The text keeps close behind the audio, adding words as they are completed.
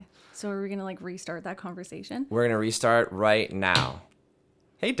So are we going to like restart that conversation? We're going to restart right now.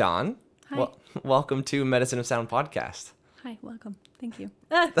 Hey, Dawn. Hi. Well, welcome to Medicine of Sound podcast. Hi, welcome. Thank you.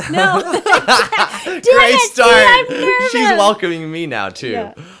 No. Great start. She's welcoming me now too.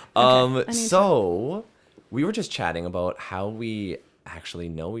 Yeah. Okay, So we were just chatting about how we actually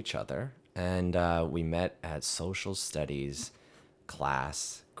know each other, and we met at social studies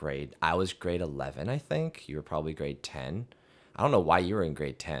class grade. I was grade 11, I think. You were probably grade 10. I don't know why you were in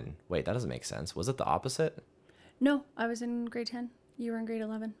grade 10. Wait, that doesn't make sense. Was it the opposite? No, I was in grade 10. You were in grade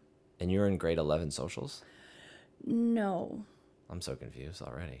 11. And you were in grade 11 socials? No. I'm so confused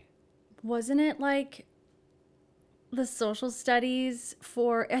already. Wasn't it like the social studies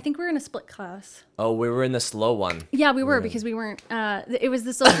for, I think we were in a split class. Oh, we were in the slow one. Yeah, we were because we weren't, it was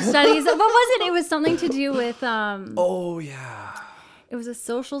the social studies. What was it? It was something to do with, Oh, yeah. it was a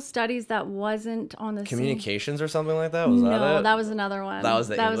social studies that wasn't on the Communications or something like that? Was that No, it? that was another one. That was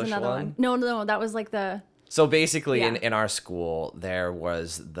the English another one? No, that was like the... So basically, Yeah. in our school, there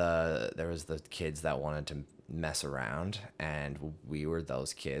was the kids that wanted to mess around, and we were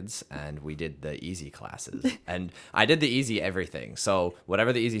those kids, and we did the easy classes. And I did the easy everything. So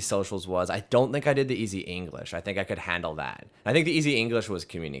whatever the easy socials was, I don't think I did the easy English. I think I could handle that. I think the easy English was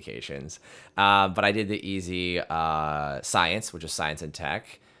communications, but I did the easy science, which is science and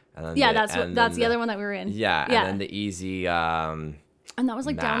tech. And then Yeah, that's the other one that we were in. Yeah, Yeah. and then the easy. And that was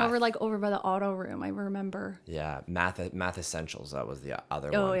like down Math. over by the auto room, I remember. Yeah, math essentials. That was the other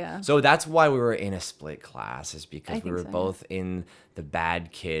one. Oh, yeah. So that's why we were in a split class, is I because we think were so, both in the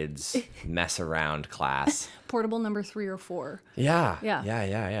bad kids mess around class. Portable number 3 or 4. Yeah. Yeah.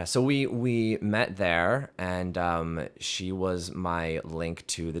 Yeah. So we met there, and she was my link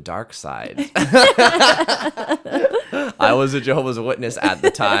to the dark side. I was a Jehovah's Witness at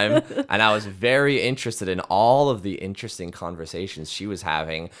the time, and I was very interested in all of the interesting conversations she was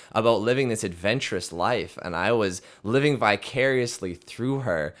having about living this adventurous life, and I was living vicariously through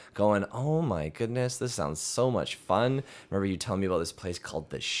her, going, oh my goodness, this sounds so much fun. Remember you telling me about this place called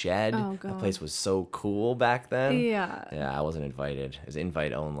The Shed? Oh, That God. place was so cool back then. Yeah. Yeah, I wasn't invited. It was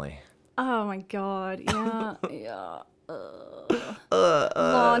invite only. Oh my God. Yeah. Yeah.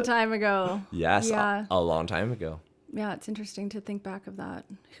 Long time ago. Yes, Yeah. a long time ago. Yeah, it's interesting to think back of that,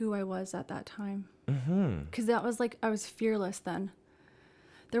 who I was at that time. Because that was like, I was fearless then.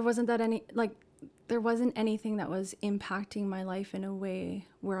 There wasn't anything that was impacting my life in a way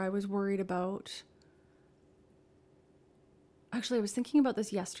where I was worried about. Actually, I was thinking about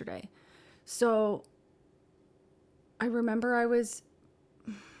this yesterday. So I remember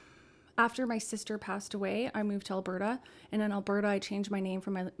after my sister passed away, I moved to Alberta. And in Alberta, I changed my name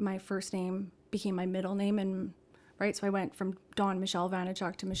from my first name, became my middle name. And right, so I went from Dawn Michelle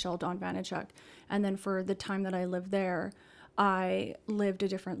Vanachuk to Michelle Dawn Vanachuk. And then for the time that I lived there, I lived a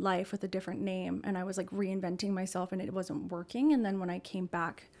different life with a different name. And I was like reinventing myself, and it wasn't working. And then when I came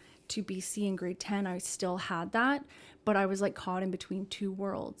back to BC in grade 10, I still had that, but I was like caught in between two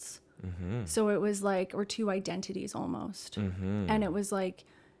worlds. So it was like, or two identities almost. And it was like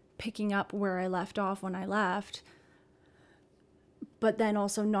picking up where I left off when I left, but then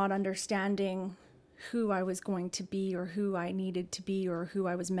also not understanding who I was going to be or who I needed to be or who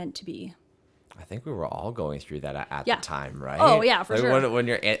I was meant to be. I think we were all going through that at Yeah. the time, right? Oh, yeah, for Like, sure. When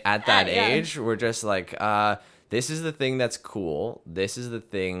you're at that Yeah. age, we're just like, this is the thing that's cool. This is the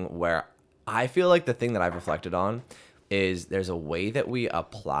thing where I feel like the thing that I've reflected on is there's a way that we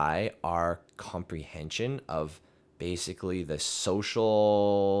apply our comprehension of basically the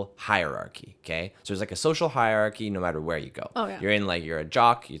social hierarchy, okay? So there's like a social hierarchy no matter where you go. Oh, yeah. You're a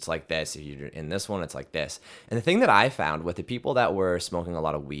jock, it's like this. If you're in this one, it's like this. And the thing that I found with the people that were smoking a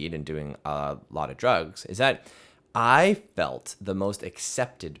lot of weed and doing a lot of drugs is that I felt the most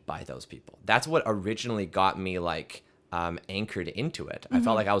accepted by those people. That's what originally got me like anchored into it. I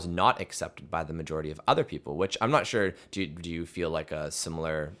felt like I was not accepted by the majority of other people, which I'm not sure. Do you feel like a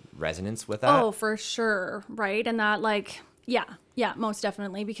similar resonance with that? Oh, for sure. Right. And that like, yeah, most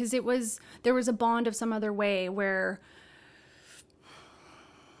definitely. Because there was a bond of some other way where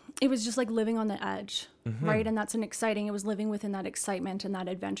it was just like living on the edge. Right. And that's it was living within that excitement and that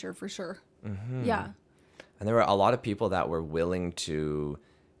adventure for sure. Yeah. And there were a lot of people that were willing to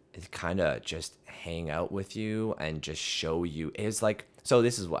kind of just hang out with you and just show you. It's like, so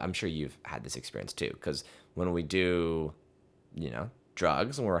this is what I'm sure you've had this experience too, because when we do,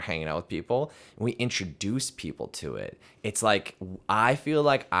 drugs and we're hanging out with people and we introduce people to it, it's like I feel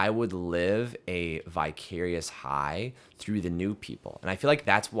like I would live a vicarious high through the new people. And I feel like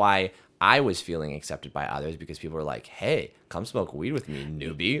that's why I was feeling accepted by others because people were like, hey, come smoke weed with me,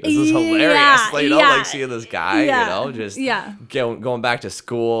 newbie. This is hilarious. Like, like seeing this guy, just going back to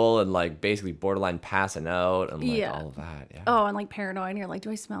school and like basically borderline passing out and like all of that. Yeah. Oh, and like paranoid. And you're like, do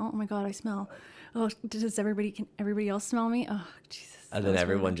I smell? Oh my God, I smell. Oh, does everybody else smell me? Oh, Jesus. And then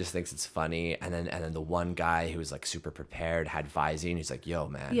everyone just thinks it's funny. And then the one guy who was like super prepared had Visine. He's like, yo,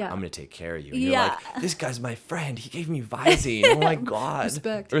 man, I'm going to take care of you. And you're like, this guy's my friend. He gave me Visine. Oh my God.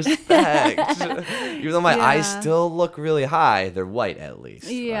 Respect. Even though my eyes still look really high, they're white at least.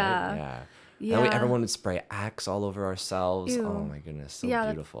 Yeah. Right? Yeah. Yeah. And everyone would spray Axe all over ourselves. Ew. Oh my goodness, so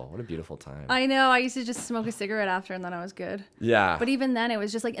beautiful. What a beautiful time. I know. I used to just smoke a cigarette after and then I was good. Yeah. But even then it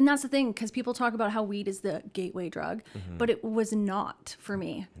was just like, and that's the thing, because people talk about how weed is the gateway drug, but it was not for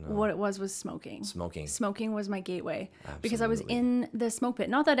me. No. What it was smoking. Smoking was my gateway. Absolutely. Because I was in the smoke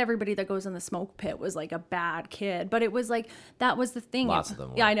pit. Not that everybody that goes in the smoke pit was like a bad kid, but it was like, that was the thing. Lots of them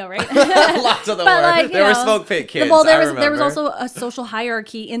were. Yeah, I know, right? Lots of them were. Like, there were smoke pit kids. Well, there was also a social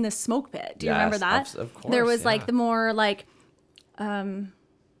hierarchy in the smoke pit. Do you remember that? Of course, there was like the more like, you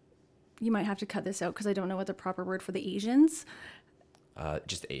might have to cut this out because I don't know what the proper word for the Asians.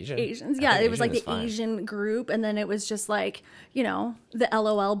 Just Asian. Asians, yeah. It was like the Asian group, and then it was just like, you know, the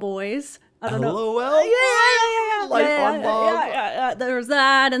LOL boys. I don't know. LOL. Yeah. Life on love. Yeah. There was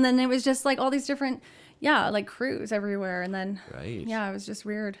that, and then it was just like all these different, like crews everywhere, and then it was just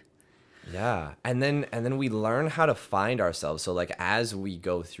weird. Yeah. And then we learn how to find ourselves. So like as we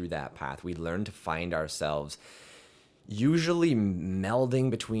go through that path, we learn to find ourselves usually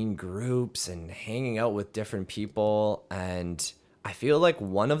melding between groups and hanging out with different people. And I feel like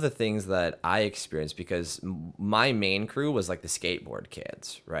one of the things that I experienced, because my main crew was like the skateboard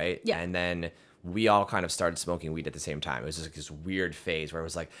kids, right? Yeah. And then we all kind of started smoking weed at the same time. It was just like this weird phase where it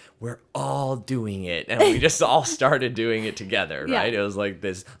was like, we're all doing it. And we just all started doing it together, right? It was like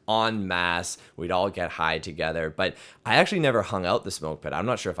this en masse. We'd all get high together. But I actually never hung out the smoke pit. I'm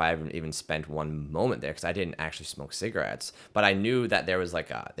not sure if I even spent one moment there because I didn't actually smoke cigarettes. But I knew that there was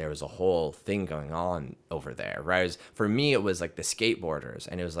a whole thing going on over there. Whereas for me, it was like the skateboarders.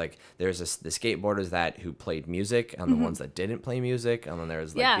 And it was like there's the skateboarders who played music and the ones that didn't play music. And then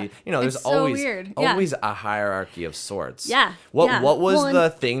there's like, there's always a hierarchy of sorts. Yeah. What was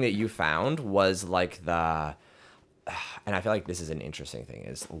the thing that you found was like and I feel like this is an interesting thing,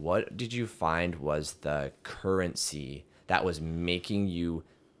 is what did you find was the currency that was making you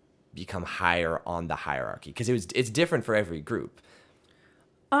become higher on the hierarchy? Because it's different for every group.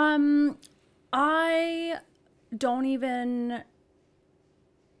 I don't even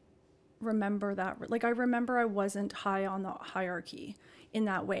remember that. Like, I remember I wasn't high on the hierarchy in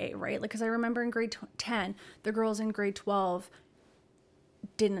that way, right? Like, because I remember in grade 10, the girls in grade 12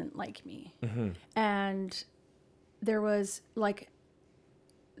 didn't like me. And there was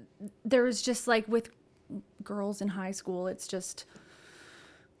just like with girls in high school, it's just,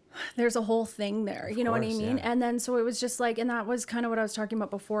 there's a whole thing there, you know what I mean? Yeah. And then so it was just like, and that was kind of what I was talking about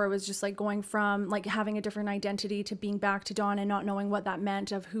before. It was just like going from like having a different identity to being back to Dawn and not knowing what that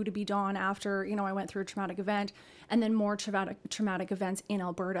meant of who to be Dawn after, I went through a traumatic event, and then more traumatic events in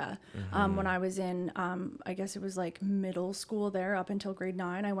Alberta. When I was in, I guess it was like middle school there up until grade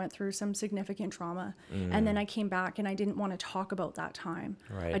 9, I went through some significant trauma. And then I came back and I didn't want to talk about that time.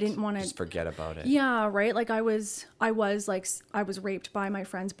 Right. I didn't want to just forget about it. Yeah. Right. Like I was raped by my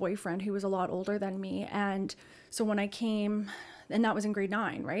friend's boyfriend who was a lot older than me. And so when I came, and that was in grade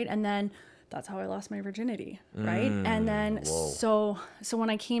 9, right? And then that's how I lost my virginity, right? And then so when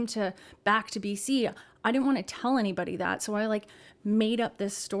I came back to BC, I didn't want to tell anybody that. So I like made up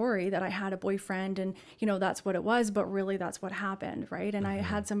this story that I had a boyfriend and, that's what it was, but really that's what happened, right? And I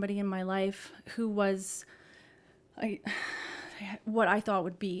had somebody in my life who was what I thought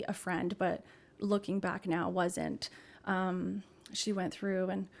would be a friend, but looking back now wasn't. She went through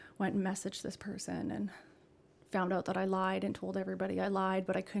and went and messaged this person and found out that I lied and told everybody I lied,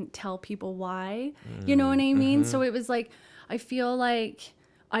 but I couldn't tell people why. You know what I mean? So it was like, I feel like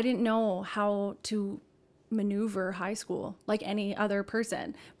I didn't know how to maneuver high school like any other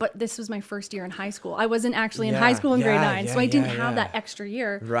person, but this was my first year in high school. I wasn't actually in high school in grade 9, so I didn't have that extra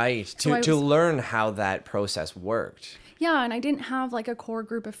year. Right. To learn how that process worked. Yeah. And I didn't have like a core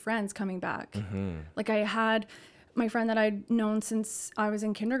group of friends coming back. Like I had my friend that I'd known since I was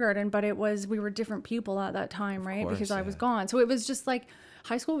in kindergarten, but we were different people at that time, right? Because I was gone. So it was just like,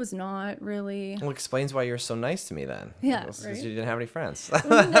 High school was not really. Well, explains why you're so nice to me then. Yeah, Because right? you didn't have any friends.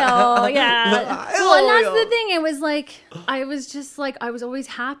 No, yeah. Well, and that's yo. the thing. It was like, I was just like, I was always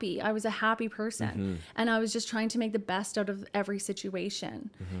happy. I was a happy person. Mm-hmm. And I was just trying to make the best out of every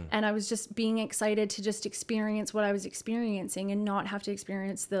situation. Mm-hmm. And I was just being excited to just experience what I was experiencing and not have to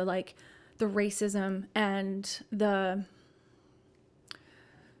experience the like the racism and the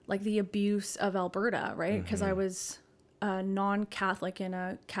like the abuse of Alberta, right? Because I was a non-Catholic in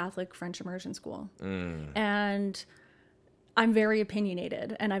a Catholic French immersion school. And I'm very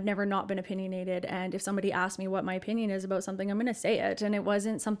opinionated, and I've never not been opinionated. And if somebody asks me what my opinion is about something, I'm going to say it. And it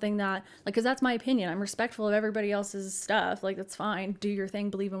wasn't something that, like, because that's my opinion. I'm respectful of everybody else's stuff. Like, that's fine. Do your thing.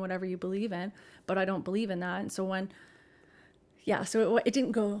 Believe in whatever you believe in. But I don't believe in that. And so so it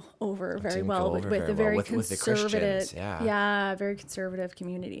didn't go over very didn't well go with over the very very well with the conservative, Christians, yeah. very conservative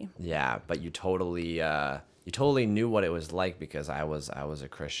community. Yeah, but you totally knew what it was like because I was a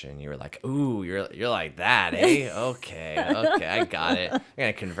Christian. You were like, ooh, you're like that, eh? Okay, I got it. I'm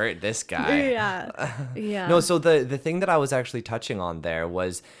gonna convert this guy. Yeah. No, so the thing that I was actually touching on there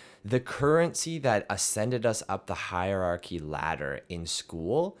was the currency that ascended us up the hierarchy ladder in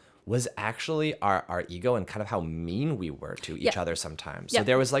school was actually our ego and kind of how mean we were to each other sometimes. So Yeah.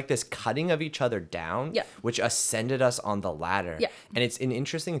 there was like this cutting of each other down, Yeah. which ascended us on the ladder. Yeah. And it's an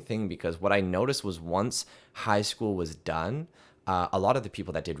interesting thing because what I noticed was once high school was done, a lot of the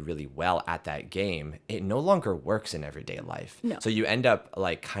people that did really well at that game, it no longer works in everyday life. No. So you end up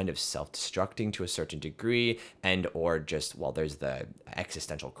like kind of self-destructing to a certain degree and or just, well, there's the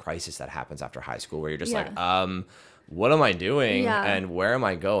existential crisis that happens after high school where you're just like, what am I doing Yeah. and where am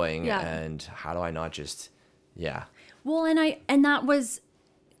I going Yeah. and how do I not just, yeah. Well, and that was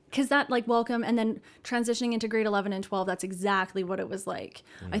because that like welcome and then transitioning into grade 11 and 12, that's exactly what it was like.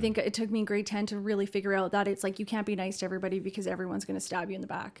 I think it took me grade 10 to really figure out that it's like you can't be nice to everybody because everyone's going to stab you in the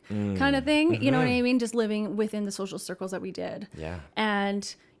back kind of thing. You know what I mean? Just living within the social circles that we did. Yeah.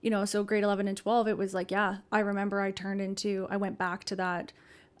 And, so grade 11 and 12, it was like, yeah, I remember I went back to that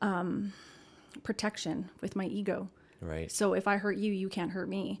protection with my ego. Right. So if I hurt you, you can't hurt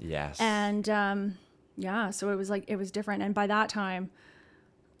me. Yes. And so it was like, it was different. And by that time,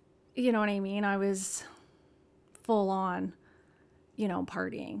 you know what I mean? I was full on,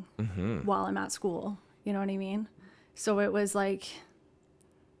 partying while I'm at school. You know what I mean? So it was like,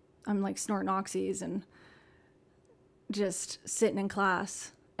 I'm like snorting oxys and just sitting in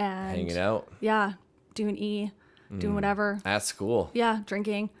class and hanging out Yeah. Doing doing whatever. at school. Yeah.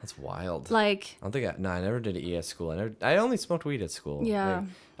 Drinking. That's wild. Like, I don't think I never did E at school. I only smoked weed at school. Yeah. Like,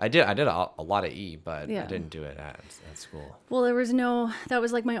 I did a lot of E, but I Yeah. didn't do it at school. well, that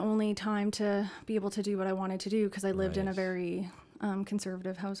was like my only time to be able to do what I wanted to do because I lived in a Right. very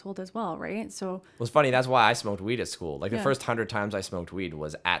conservative household as well, right? So It was funny. That's why I smoked weed at school. Like the Yeah. first 100 times I smoked weed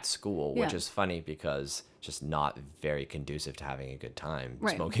was at school, which Yeah. is funny because just not very conducive to having a good time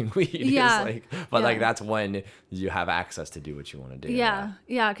Right. smoking weed. Yeah. But like Yeah. that's when you have access to do what you want to do. yeah,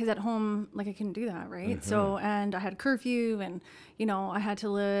 because at home, like I couldn't do that, right? So, and I had curfew and, I had to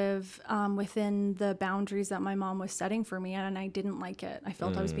live within the boundaries that my mom was setting for me and I didn't like it. I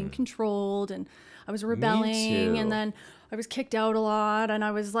felt I was being controlled and I was rebelling too. and then I was kicked out a lot and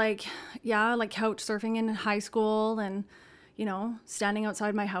I was like, like couch surfing in high school and, standing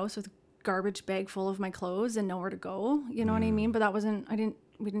outside my house with a garbage bag full of my clothes and nowhere to go. You know what I mean? But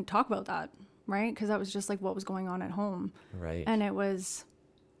we didn't talk about that, right? Because that was just like what was going on at home. Right. And it was,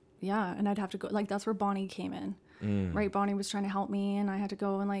 and I'd have to go, like, that's where Bonnie came in, right? Bonnie was trying to help me and I had to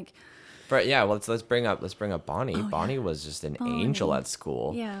go and like, But yeah, well, let's bring up Bonnie. Bonnie was just an angel at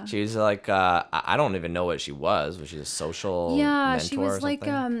school. Yeah. She was like I don't even know what she was. Was she a social mentor she was or like,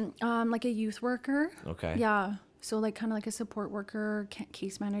 something? like a youth worker. Okay. Yeah. So like kind of like a support worker,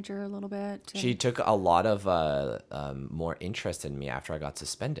 case manager a little bit. She took a lot of more interest in me after I got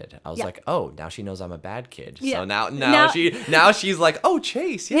suspended. I was Yeah. like, oh, now she knows I'm a bad kid. Yeah. So now Now- she's like, oh,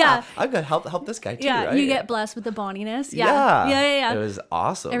 Chase, yeah, Yeah. I'm gonna help this guy too, yeah, right? you get blessed with the Bonniness. Yeah. It was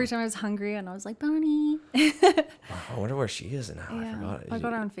awesome. Every time I was hungry and I was like, Bonnie. I wonder where she is now. I forgot. I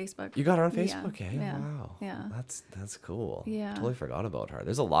got her on Facebook. You got her on Yeah, Facebook, eh? yeah, Wow. yeah. That's cool. Yeah. Totally forgot about her.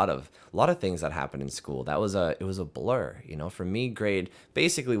 There's a lot of things that happened in school. It was a blur, For me,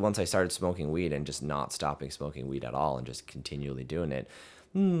 basically once I started smoking weed and just not stopping smoking weed at all and just continually doing it,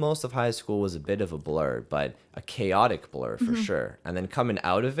 most of high school was a bit of a blur, but a chaotic blur for sure. And then coming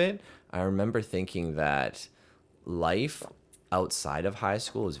out of it, I remember thinking that life outside of high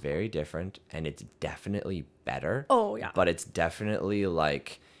school is very different and it's definitely better. Oh, yeah. But it's definitely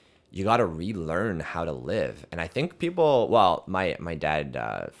like you got to relearn how to live. And I think people, well, my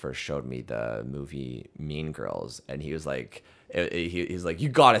dad first showed me the movie Mean Girls, and he was like, he's like, you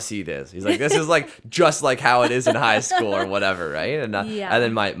got to see this. He's like, this is like just like how it is in high school or whatever, right? And Yeah. and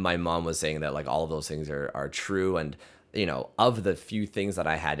then my mom was saying that like all of those things are true. And you know, of the few things that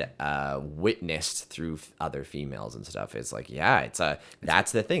I had witnessed through other females and stuff, it's like, yeah,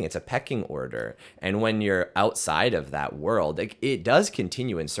 that's the thing. It's a pecking order. And when you're outside of that world, it does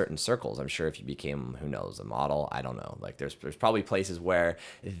continue in certain circles. I'm sure if you became, who knows, a model, I don't know. Like there's probably places where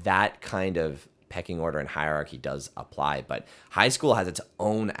that kind of pecking order and hierarchy does apply, but high school has its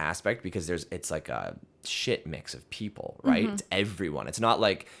own aspect because it's like a shit mix of people, right? It's everyone. It's not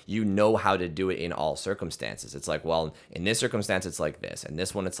like you know how to do it in all circumstances. It's like, well, in this circumstance it's like this, in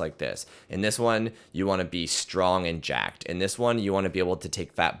this one it's like this, in this one you want to be strong and jacked, in this one you want to be able to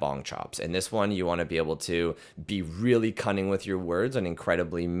take fat bong chops, in this one you want to be able to be really cunning with your words and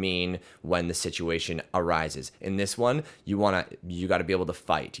incredibly mean when the situation arises, in this one you got to be able to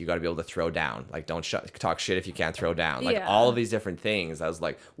fight, you got to be able to throw down, like don't talk shit if you can't throw down, like all of these different things. I was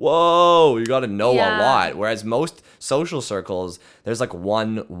like, whoa, you got to know a lot. Whereas most social circles, there's like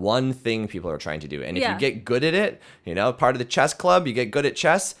one thing people are trying to do, and if you get good at it, you know, part of the chess club, you get good at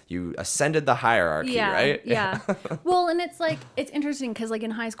chess, you ascended the hierarchy, right? Yeah. Well, and it's like, it's interesting because like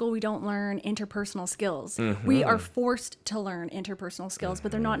in high school we don't learn interpersonal skills. We are forced to learn interpersonal skills,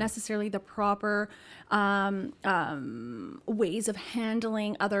 but they're not necessarily the proper ways of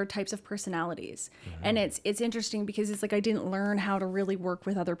handling other types of personalities. And it's interesting because it's like I didn't learn how to really work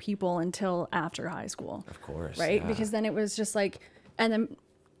with other people until after high school. Of course. Right? Yeah. Because then it was just like, and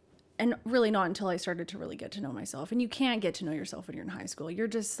really not until I started to really get to know myself. And you can't get to know yourself when you're in high school. You're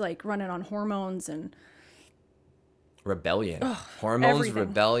just like running on hormones and rebellion. Hormones, everything.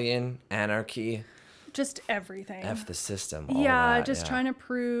 rebellion, anarchy. Just everything. F the system. Trying to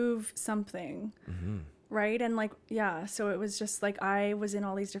prove something. Right? And like, yeah, so it was just like I was in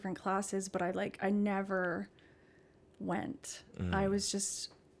all these different classes, but I never went. I was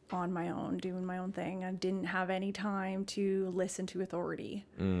just on my own, doing my own thing. I didn't have any time to listen to authority.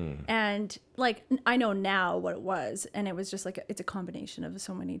 And like, I know now what it was. And it was just like, it's a combination of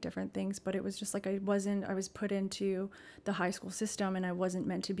so many different things, but it was just like, I was put into the high school system and I wasn't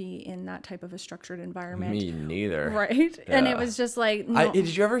meant to be in that type of a structured environment. Me neither. Right. Yeah. And it was just like, no.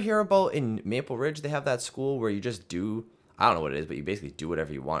 Did you ever hear about in Maple Ridge, they have that school where you just do, I don't know what it is, but you basically do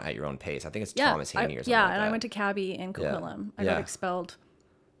whatever you want at your own pace. I think it's Thomas Haney or something like that. And I went to Cabby in Coquitlam. I got expelled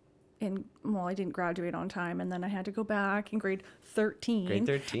I didn't graduate on time, and then I had to go back in grade 13. Grade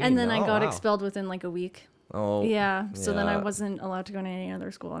 13. And then I got expelled within like a week. Oh. Yeah. So then I wasn't allowed to go to any other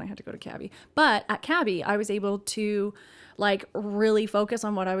school, and I had to go to Cabby. But at Cabby, I was able to like really focus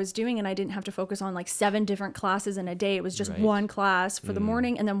on what I was doing, and I didn't have to focus on like 7 different classes in a day. It was just one class for the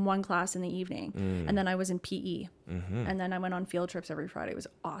morning and then one class in the evening. And then I was in PE. And then I went on field trips every Friday. It was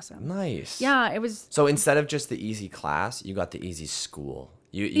awesome. Nice. Yeah, it was. So instead of just the easy class, you got the easy school.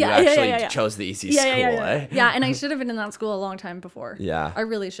 You actually chose the easy school, eh? Yeah, and I should have been in that school a long time before. Yeah. I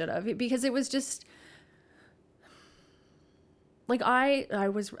really should have, because it was just like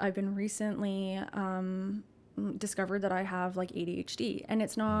I've been recently discovered that I have like ADHD, and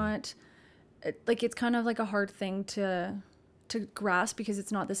it's not like, it's kind of like a hard thing to grasp, because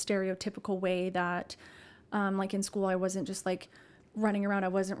it's not the stereotypical way that like in school I wasn't just like running around. I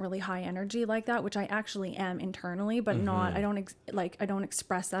wasn't really high energy like that, which I actually am internally, but not, I don't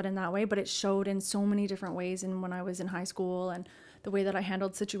express that in that way, but it showed in so many different ways. And when I was in high school, and the way that I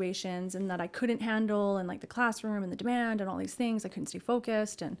handled situations and that I couldn't handle, and like the classroom and the demand and all these things, I couldn't stay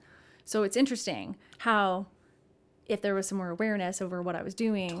focused. And so it's interesting how, if there was some more awareness over what I was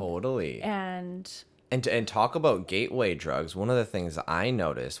doing. Totally. And talk about gateway drugs. One of the things I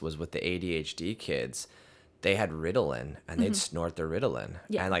noticed was with the ADHD kids, they had Ritalin, and they'd snort their Ritalin.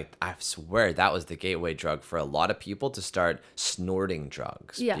 Yeah. And like, I swear that was the gateway drug for a lot of people to start snorting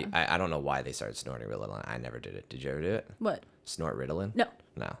drugs. Yeah. I don't know why they started snorting Ritalin. I never did it. Did you ever do it? what? Snort Ritalin? No.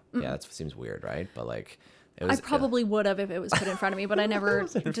 No. Yeah, that seems weird, right? But like, it I was, probably would have if it was put in front of me, but I never, I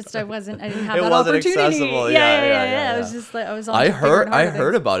didn't have it that wasn't opportunity. accessible. Yeah. It was just like, I was on I bigger and harder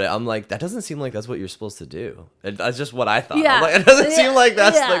heard things. about it. I'm like, that doesn't seem like that's what you're supposed to do. That's just what I thought. Yeah. I'm like, it doesn't seem like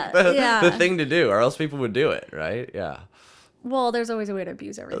that's Yeah. like the thing to do, or else people would do it, right? Yeah. Well, there's always a way to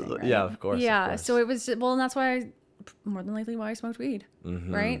abuse everything, right? Yeah, of course. Yeah, of course. so it was, and that's why more than likely why I smoked weed,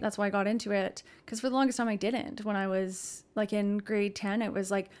 right? That's why I got into it, because for the longest time I didn't. When I was like in grade 10, it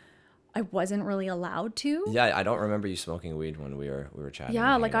was like I wasn't really allowed to. Yeah, I don't remember you smoking weed when we were chatting.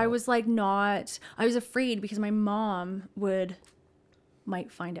 Yeah, like I was like not, I was afraid because my mom would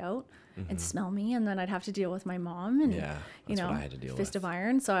might find out and smell me, and then I'd have to deal with my mom and Yeah, you that's know, what I had to deal fist with. of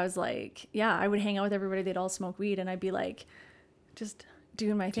iron. So I was like, yeah, I would hang out with everybody. They'd all smoke weed, and I'd be like, just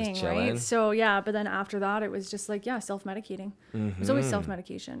doing my thing, chilling. right? So yeah, but then after that, it was just like, yeah, self-medicating. It was always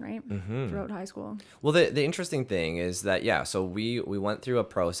self-medication, right? Throughout high school. Well, the interesting thing is that, yeah, so we went through a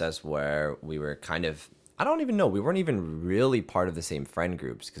process where we were kind of, I don't even know, we weren't even really part of the same friend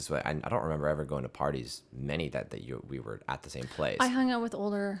groups, because I don't remember ever going to parties many we were at the same place. I hung out with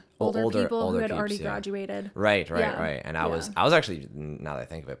older older- people older who had peeps, already yeah. graduated. Right. Yeah, And I was actually, now that I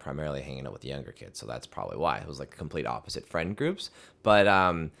think of it, primarily hanging out with the younger kids, so that's probably why. It was like complete opposite friend groups. But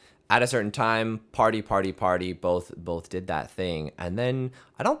at a certain time, party, both did that thing. And then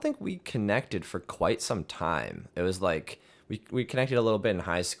I don't think we connected for quite some time. It was like we connected a little bit in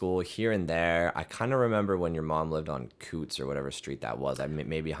high school, here and there. I kind of remember when your mom lived on Coots or whatever street that was. I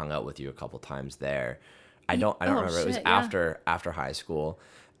maybe hung out with you a couple times there. I don't remember. It was shit, yeah. after high school.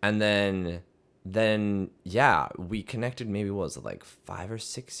 And then yeah, we connected, maybe what was it, like 5 or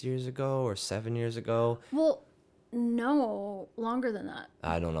 6 years ago or 7 years ago? Well, no, longer than that.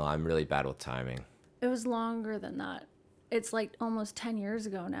 I don't know. I'm really bad with timing. It was longer than that. It's like almost 10 years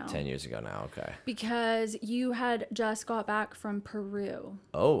ago now. 10 years ago now. Okay. Because you had just got back from Peru.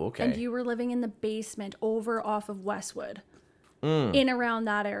 Oh, okay. And you were living in the basement over off of Westwood. In around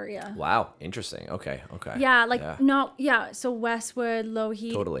that area. Wow. Interesting. Okay. Yeah, like so Westwood, low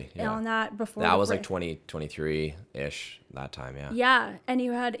heat. Totally, yeah. On that before. That the was like break. 2023-ish that time, yeah. Yeah, and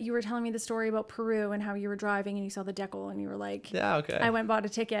you were telling me the story about Peru and how you were driving and you saw the decal and you were like, Yeah, okay. I went and bought a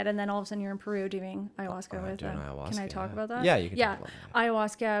ticket, and then all of a sudden you're in Peru doing ayahuasca with. doing Can I ayahuasca, talk yeah. about that? Yeah, you can talk about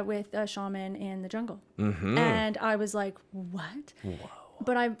ayahuasca with a shaman in the jungle. And I was like, what? Whoa.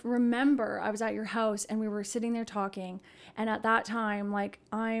 But I remember I was at your house and we were sitting there talking, and at that time, like,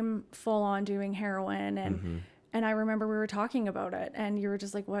 I'm full on doing heroin, and I remember we were talking about it, and you were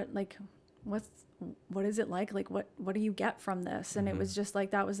just like, what is it like? Like, what do you get from this? And it was just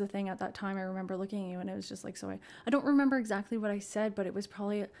like, that was the thing at that time. I remember looking at you, and it was just like, so I don't remember exactly what I said, but it was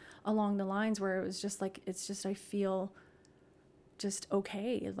probably along the lines where it was just like, it's just, I feel just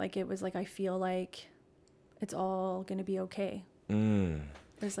okay. Like, it was like, I feel like it's all going to be okay.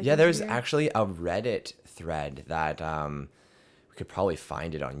 There's like There's actually a Reddit thread that we could probably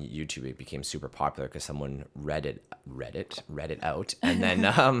find it on YouTube. It became super popular because someone read it out, and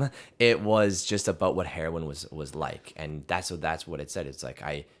then it was just about what heroin was like, and that's what it said. It's like,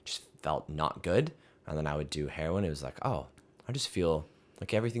 I just felt not good, and then I would do heroin. It was like, oh, I just feel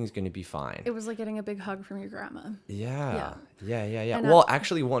like everything's going to be fine. It was like getting a big hug from your grandma. Yeah. And Well,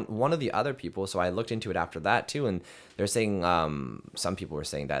 actually, one of the other people, so I looked into it after that too, and they're saying, some people were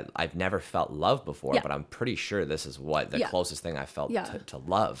saying that I've never felt love before, but I'm pretty sure this is what the closest thing I felt to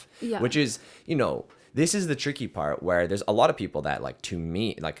love. Yeah. Which is, this is the tricky part, where there's a lot of people that, like, to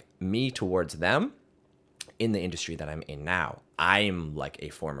me, like me towards them, in the industry that I'm in now, I'm like a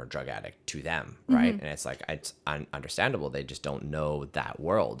former drug addict to them, right? And it's like, it's understandable. They just don't know that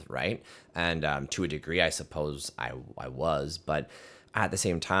world, right? And to a degree, I suppose I was, but at the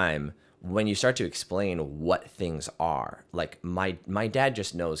same time, when you start to explain what things are, like my dad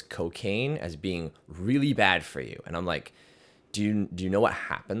just knows cocaine as being really bad for you, and I'm like, do you know what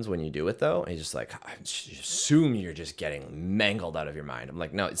happens when you do it though? And he's just like, I assume you're just getting mangled out of your mind. I'm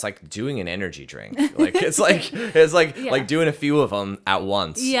like, no, it's like doing an energy drink. Like, it's like doing a few of them at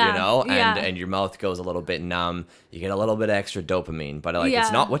once, and your mouth goes a little bit numb. You get a little bit of extra dopamine, but like,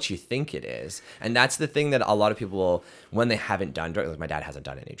 it's not what you think it is. And that's the thing that a lot of people, when they haven't done drugs, like my dad hasn't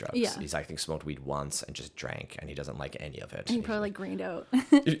done any drugs. Yeah. He's, I think, smoked weed once and just drank, and he doesn't like any of it. And you probably like greened out.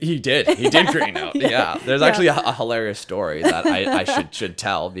 He did green out. Yeah. There's actually a hilarious story that I should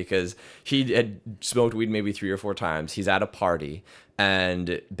tell, because he had smoked weed maybe 3 or 4 times. He's at a party,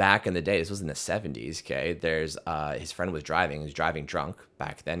 and back in the day, this was in the 70s, okay, there's his friend was driving. He was driving drunk.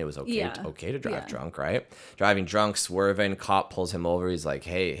 Back then it was okay to drive drunk, right? Driving drunk, swerving, cop pulls him over. He's like,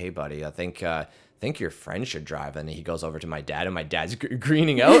 hey buddy, I think your friend should drive. And he goes over to my dad, and my dad's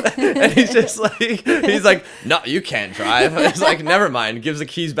greening out. And he's just like, no, you can't drive. It's like, never mind. Gives the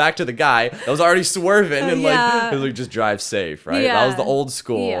keys back to the guy that was already swerving, and like, he's like, just drive safe, right? That was the old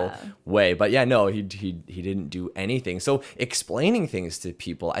school way. But yeah, no, he didn't do anything. So explaining things to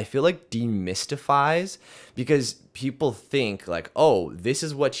people, I feel like, demystifies, because people think like, oh, this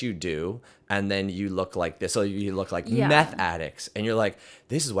is what you do, and then you look like this. So you look like meth addicts, and you're like,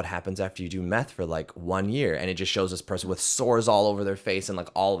 this is what happens after you do meth for like 1 year, and it just shows this person with sores all over their face and like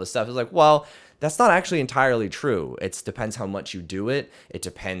all of this stuff. It's like, well, that's not actually entirely true. It depends how much you do it. It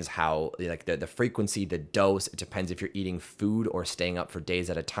depends how, like, the frequency, the dose. It depends if you're eating food or staying up for days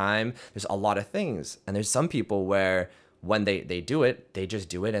at a time. There's a lot of things, and there's some people where when they do it, they just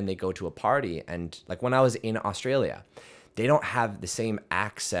do it and they go to a party. And like when I was in Australia, they don't have the same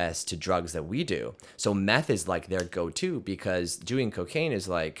access to drugs that we do. So meth is like their go-to because doing cocaine is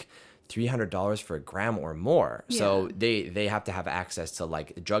like $300 for a gram or more. So they have to have access to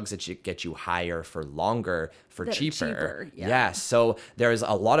like drugs that get you higher for longer for That are cheaper. cheaper, yeah. Yeah. So there's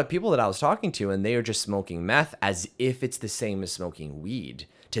a lot of people that I was talking to and they are just smoking meth as if it's the same as smoking weed.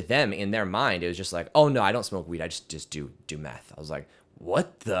 To them, in their mind, it was just like, oh no, I don't smoke weed. I just do meth. I was like,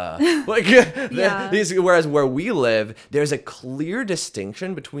 what the like Yeah. whereas where we live, there's a clear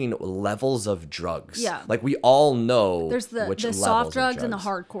distinction between levels of drugs. Yeah. Like we all know There's the which the levels soft of drugs and the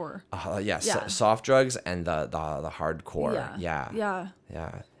hardcore. Yeah. soft drugs and the hardcore. Yeah.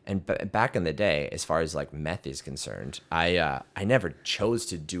 And back in the day, as far as like meth is concerned, I never chose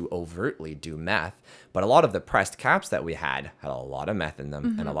to overtly do meth, but a lot of the pressed caps that we had a lot of meth in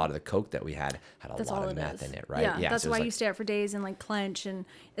them, and a lot of the coke that we had a That's lot all of it meth is. in it, right? Yeah, that's so it why was you like, stay out for days and like clench, and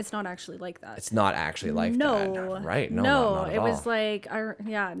it's not actually like that. it's not actually like No, that, right? No, no, not at it all. was like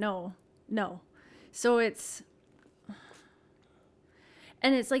no. So it's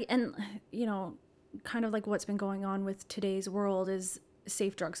like, and you know, kind of like what's been going on with today's world is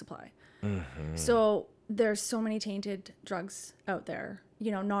safe drug supply. So there's so many tainted drugs out there, you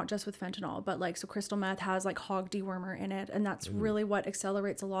know, not just with fentanyl, but like, so crystal meth has like hog dewormer in it. And that's really what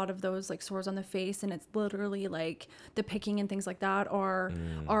accelerates a lot of those like sores on the face. And it's literally like the picking and things like that are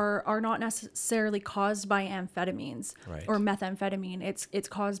not necessarily caused by amphetamines Right. or methamphetamine. It's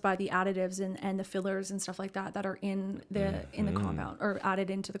caused by the additives and the fillers and stuff like that are in the compound or added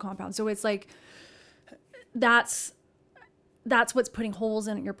into the compound. So it's like, that's what's putting holes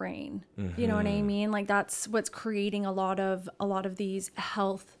in your brain. You know what I mean? Like that's what's creating a lot of these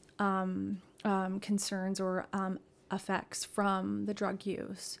health concerns or effects from the drug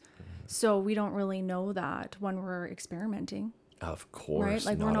use. So we don't really know that when we're experimenting, Of course, right?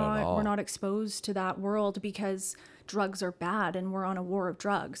 Like not at all. we're not exposed to that world because drugs are bad and we're on a war of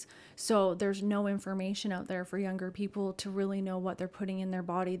drugs. So there's no information out there for younger people to really know what they're putting in their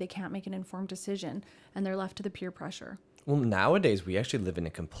body. They can't make an informed decision and they're left to the peer pressure. Well, nowadays we actually live in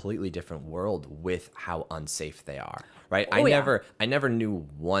a completely different world with how unsafe they are, right? Oh, yeah. I never knew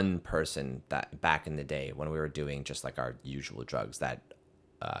one person that back in the day when we were doing just like our usual drugs that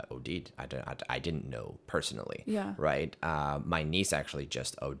OD'd. I didn't know personally. Yeah. Right. My niece actually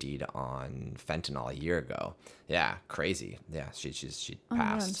just OD'd on fentanyl a year ago. Yeah, crazy. Yeah, she Oh my God,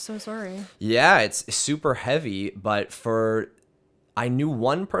 I'm passed. so sorry. Yeah, it's super heavy, but I knew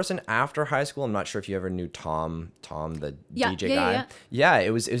one person after high school. I'm not sure if you ever knew Tom, the DJ guy. Yeah,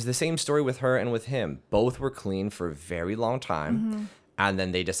 it was the same story with her and with him. Both were clean for a very long time. And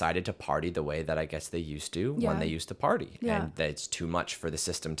then they decided to party the way that I guess they used to when they used to party. Yeah. And that's too much for the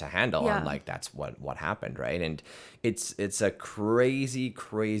system to handle. Yeah. And like that's what happened, right? And it's a crazy,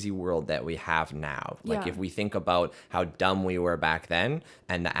 crazy world that we have now. Like Yeah. if we think about how dumb we were back then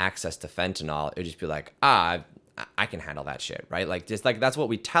and the access to fentanyl, it would just be like, I can handle that shit, right? Like just like that's what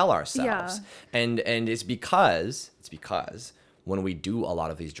we tell ourselves. And it's because when we do a lot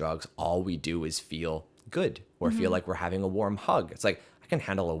of these drugs, all we do is feel good or feel like we're having a warm hug. It's like I can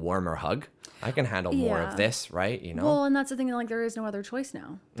handle a warmer hug. I can handle more of this, right? You know? Well, and that's the thing, like there is no other choice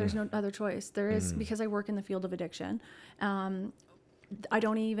now. There's no other choice. There is, because I work in the field of addiction. I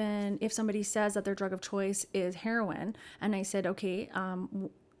don't even, if somebody says that their drug of choice is heroin and I said, okay,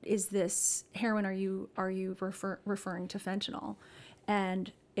 is this heroin? Are you referring to fentanyl?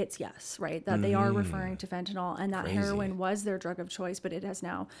 And it's yes, right? That they are referring to fentanyl and that Crazy. heroin was their drug of choice, but it has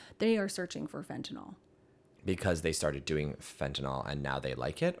now, they are searching for fentanyl. Because they started doing fentanyl and now they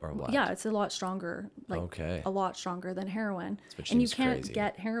like it or what? Yeah, it's a lot stronger, like Okay. a lot stronger than heroin. Which And you seems can't crazy.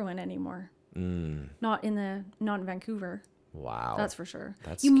 get heroin anymore. Not in Vancouver. Wow. That's for sure.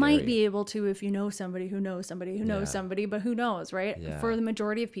 That's you might scary. be able to if you know somebody who knows somebody who knows somebody, but who knows, right? Yeah. For the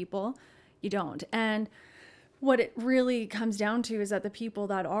majority of people, you don't. And what it really comes down to is that the people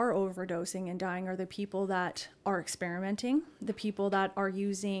that are overdosing and dying are the people that are experimenting, the people that are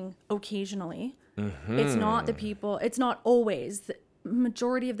using occasionally. It's not the people, it's not always. The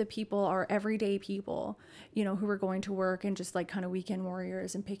majority of the people are everyday people, you know, who are going to work and just like kind of weekend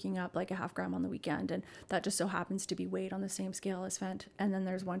warriors and picking up like a half gram on the weekend. And that just so happens to be weighed on the same scale as Fent. And then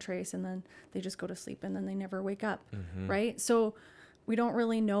there's one trace and then they just go to sleep and then they never wake up. Right. So we don't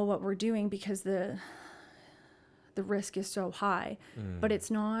really know what we're doing because the risk is so high, but it's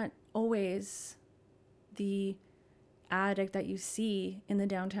not always the addict that you see in the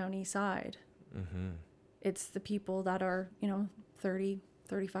downtown east side. It's the people that are, you know, 30,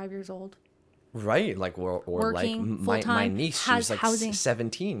 35 years old. Right, like or like Working my full-time, niece, has she's like housing.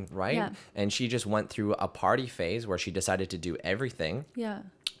 17, right? Yeah. And she just went through a party phase where she decided to do everything. Yeah.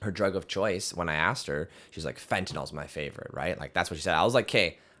 Her drug of choice, when I asked her, she's like, fentanyl's my favorite, right? Like that's what she said. I was like,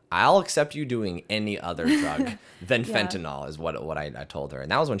 okay, I'll accept you doing any other drug than Yeah. fentanyl is what I told her. And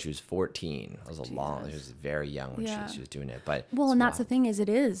that was when she was 14. That was she was very young when Yeah. she was doing it. But Well, it's and that's the wild. thing is it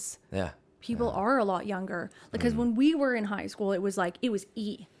is. Yeah. People are a lot younger. Because when we were in high school, it was like, it was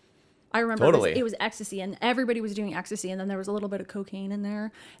E. I remember Totally. it was ecstasy, and everybody was doing ecstasy, and then there was a little bit of cocaine in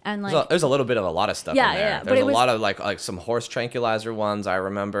there, and like, So there's a little bit of a lot of stuff Yeah, in there. yeah, but There's it a was- lot of like some horse tranquilizer ones I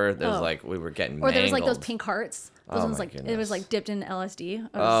remember. There's Oh. like we were getting or there was like those mangled. pink hearts. Those Oh ones my like it goodness. was like dipped in LSD.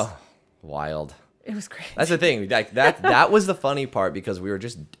 Oh, wild. It was great. That's the thing. Like that was the funny part because we were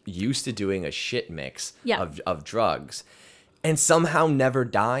just used to doing a shit mix Yeah. of drugs and somehow never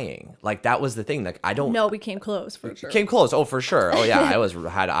dying. Like that was the thing. Like I don't No, we came close for sure. came close. Oh, for sure. Oh yeah, I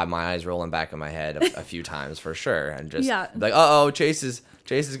had my eyes rolling back in my head a few times for sure, and just Yeah. like,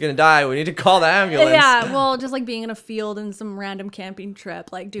 Chase is gonna die. We need to call the ambulance. Yeah, well, just like being in a field and some random camping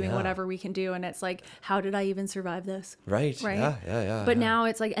trip, like doing Yeah. whatever we can do, and it's like, how did I even survive this? Right. Right? Yeah. But now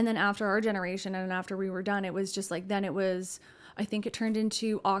it's like, and then after our generation and after we were done, it was just like, then it was, I think it turned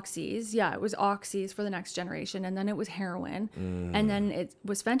into oxys. Yeah, it was oxys for the next generation. And then it was heroin. And then it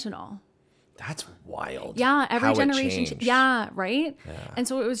was fentanyl. That's wild. Yeah, every how it generation. changed. Yeah, right? And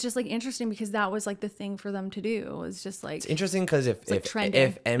so it was just like interesting because that was like the thing for them to do. It was just like, It's interesting because like if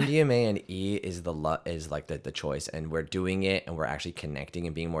trending. MDMA and E is is like the choice, and we're doing it, and we're actually connecting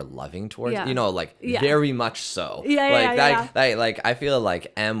and being more loving towards, Yeah. like Yeah. very much so. Yeah, like yeah, that, like I feel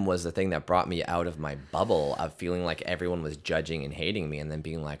like M was the thing that brought me out of my bubble of feeling like everyone was judging and hating me, and then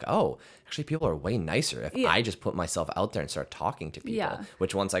being like, oh, actually people are way nicer if Yeah. I just put myself out there and start talking to people. Yeah.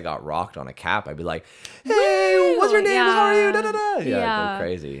 Which once I got rocked on a cap, I'd be like, hey, what's your name? How are you? Da, da, da. Yeah, go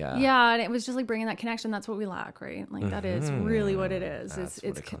crazy. Yeah. Yeah, and it was just like bringing that connection. That's what we lack, right? Like that is really what it is. That's what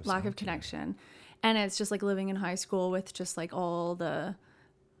It's it comes lack down of connection, and it's just like living in high school with just like all the,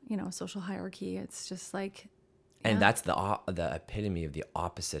 social hierarchy. It's just like, And yeah. that's the epitome of the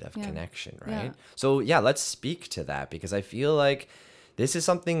opposite of Yeah. connection, right? Yeah. So yeah, let's speak to that because I feel like this is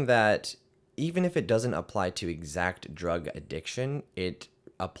something that even if it doesn't apply to exact drug addiction, it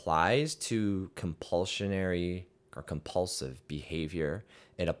applies to compulsionary or compulsive behavior.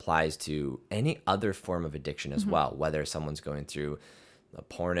 It applies to any other form of addiction as well, whether someone's going through a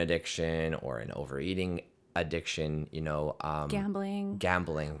porn addiction or an overeating addiction, gambling,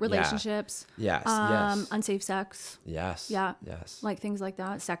 gambling, relationships, Yes, yes. unsafe sex, Yes. yeah. Yes. like things like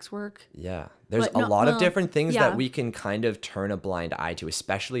that, sex work. Yeah. There's But a no- lot of well, different things yeah. that we can kind of turn a blind eye to,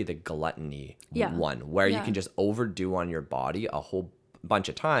 especially the gluttony Yeah. one, where you Yeah. can just overdo on your body a whole bunch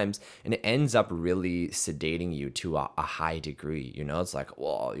of times and it ends up really sedating you to a high degree. It's like,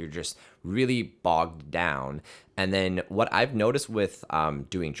 well, you're just really bogged down. And then what I've noticed with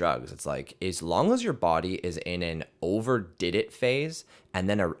doing drugs, it's like as long as your body is in an overdid it phase and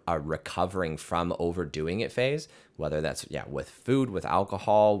then a recovering from overdoing it phase, whether that's with food, with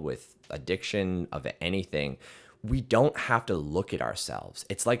alcohol, with addiction of anything, we don't have to look at ourselves.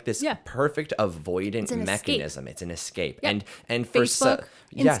 It's like this Yeah. perfect avoidant an escape. mechanism. It's an escape. Yeah. And for Facebook,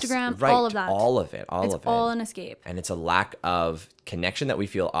 Instagram, right, all of that. all of it, all It's of it. all an escape. And it's a lack of connection that we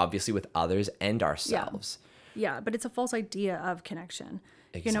feel obviously with others and ourselves. Yeah, but it's a false idea of connection.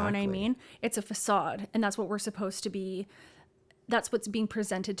 You know what I Exactly. mean? It's a facade, and that's what we're supposed to be. That's what's being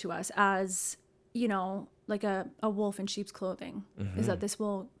presented to us as, like a wolf in sheep's clothing. Is that this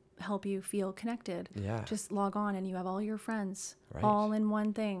will help you feel connected. Yeah. Just log on and you have all your friends Right. all in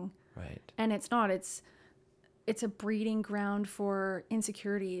one thing. Right. And it's not. It's a breeding ground for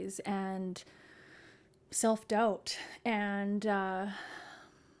insecurities and self-doubt and all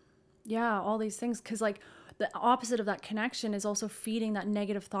these things, because like the opposite of that connection is also feeding that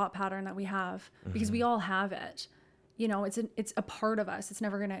negative thought pattern that we have, because we all have it. It's a part of us. It's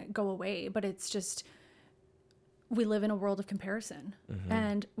never going to go away, but it's just we live in a world of comparison,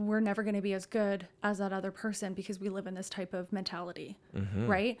 and we're never going to be as good as that other person because we live in this type of mentality,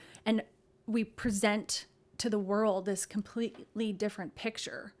 right? And we present to the world this completely different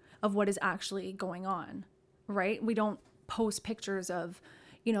picture of what is actually going on, right? We don't post pictures of,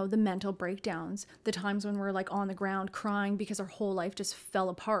 the mental breakdowns, the times when we're like on the ground crying because our whole life just fell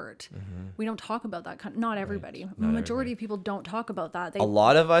apart. We don't talk about that. Not everybody. Majority of people don't talk about that. A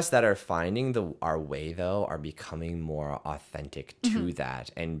lot of us that are finding our way though are becoming more authentic to Mm-hmm. that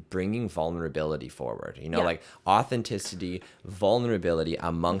and bringing vulnerability forward. Like authenticity, vulnerability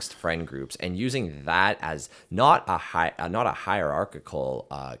amongst friend groups, and using that as not a hierarchical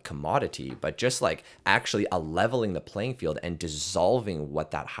commodity, but just like actually a leveling the playing field and dissolving what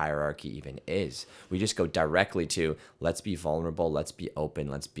what that hierarchy even is. We just go directly to, let's be vulnerable, let's be open,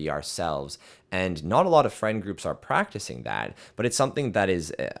 let's be ourselves. And not a lot of friend groups are practicing that, but it's something that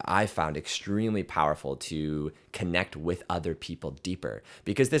is, I found, extremely powerful to connect with other people deeper,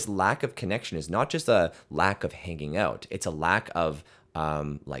 because this lack of connection is not just a lack of hanging out, it's a lack of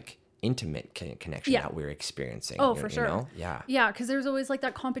like intimate connection Yeah. that we're experiencing. Oh, for sure. know? Yeah. Yeah, because there's always like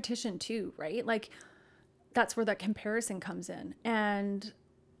that competition too, right? Like that's where that comparison comes in. And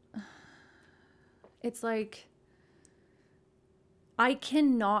it's like I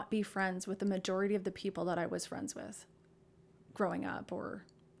cannot be friends with the majority of the people that I was friends with growing up, or,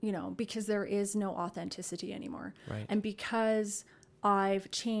 you know, because there is no authenticity anymore. Right. And because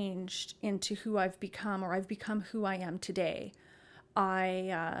I've changed into who I've become, or I've become who I am today,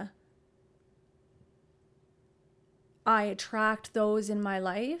 I attract those in my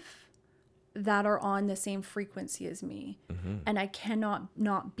life that are on the same frequency as me. And I cannot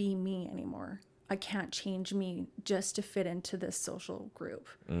not be me anymore. I can't change me just to fit into this social group.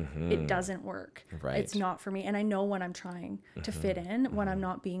 It doesn't work. Right. It's not for me. And I know when I'm trying to fit in, when I'm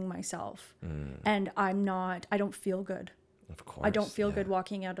not being myself. And I don't feel good. Of course. I don't feel good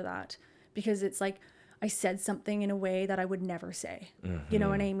walking out of that, because it's like I said something in a way that I would never say. You know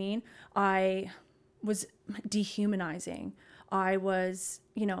what I mean? I was dehumanizing. I was,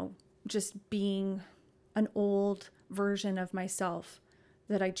 you know, just being an old version of myself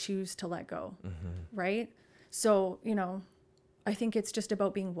that I choose to let go. Right? So, you know, I think it's just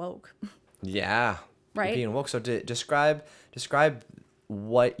about being woke. Yeah. Right? Being woke. So describe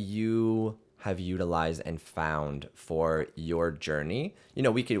what you have utilized and found for your journey. You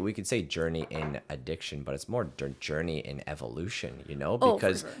know, we could say journey in addiction, but it's more journey in evolution, you know,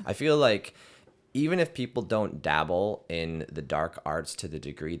 because for sure. I feel like even if people don't dabble in the dark arts to the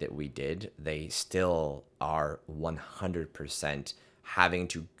degree that we did, they still are 100% having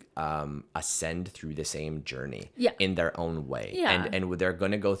to ascend through the same journey in their own way. Yeah. And they're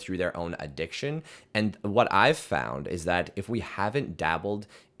going to go through their own addiction. And what I've found is that if we haven't dabbled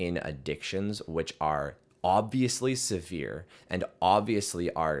in addictions, which are obviously severe and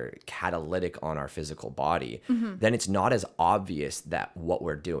obviously are catalytic on our physical body, then it's not as obvious that what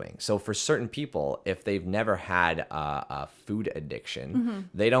we're doing. So for certain people, if they've never had a food addiction,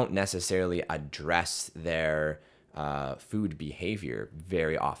 they don't necessarily address their food behavior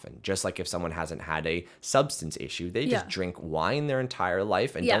very often. Just like if someone hasn't had a substance issue, they just drink wine their entire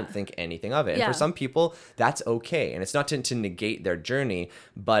life and don't think anything of it. And for some people, that's okay. And it's not to negate their journey,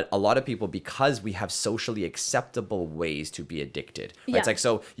 but a lot of people, because we have socially acceptable ways to be addicted, right? It's like,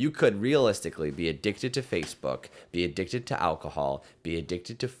 so you could realistically be addicted to Facebook, be addicted to alcohol, be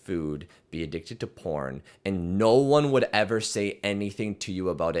addicted to food, be addicted to porn, and no one would ever say anything to you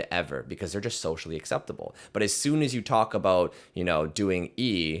about it ever, because they're just socially acceptable. But as soon as you talk about, you know, doing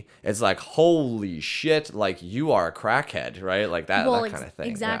E, it's like, holy shit, like you are a crackhead, right? Like that kind of thing.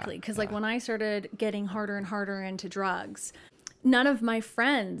 Exactly. Because like when I started getting harder and harder into drugs, none of my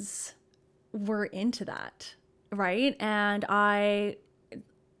friends were into that, right? And I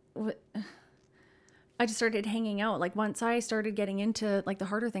just started hanging out. Like once I started getting into like the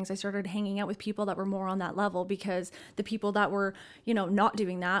harder things, I started hanging out with people that were more on that level, because the people that were, you know, not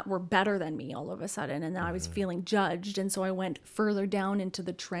doing that were better than me all of a sudden. And I was feeling judged. And so I went further down into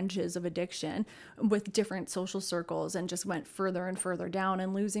the trenches of addiction with different social circles, and just went further and further down,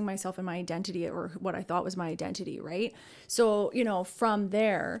 and losing myself in my identity, or what I thought was my identity. Right. So, you know, from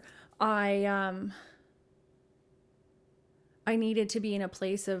there, I needed to be in a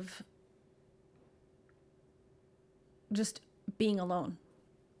place of just being alone.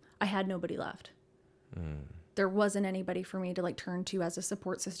 I had nobody left. There wasn't anybody for me to like turn to as a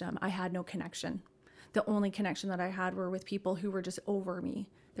support system. I had no connection. The only connection that I had were with people who were just over me.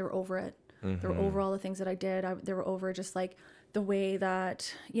 They were over it. They were over all the things that I did. They were over just like the way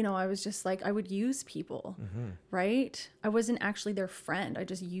that, you know, I was just like, I would use people, right? I wasn't actually their friend. I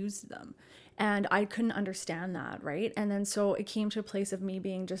just used them. And I couldn't understand that, right? And then so it came to a place of me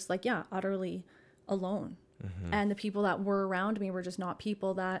being just like, utterly alone. And the people that were around me were just not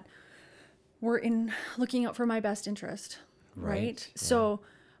people that were in looking out for my best interest. Right. Yeah. So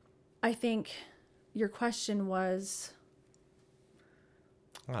I think your question was,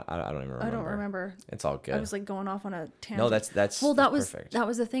 I don't even remember. I don't remember. It's all good. I was like going off on a tangent. No, that's well, that's perfect. that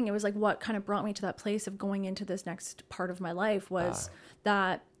was the thing. It was like what kind of brought me to that place of going into this next part of my life was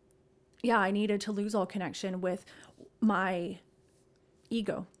that, I needed to lose all connection with my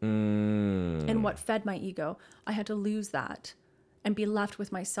ego and what fed my ego. I had to lose that and be left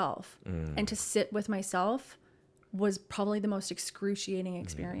with myself. And to sit with myself was probably the most excruciating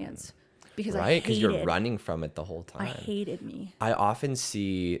experience. because right? Because you're hated- running from it the whole I time. hated me. I often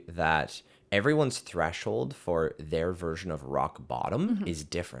see that everyone's threshold for their version of rock bottom Mm-hmm. is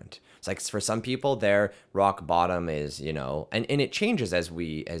different. It's like for some people, their rock bottom is, you know, and it changes as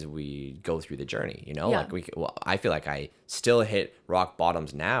we go through the journey, you know, Yeah. like I feel like I still hit rock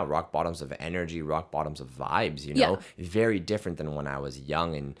bottoms now, rock bottoms of energy, rock bottoms of vibes, you know, very different than when I was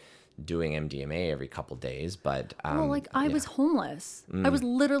young and doing MDMA every couple days. But Well, like I was homeless. I was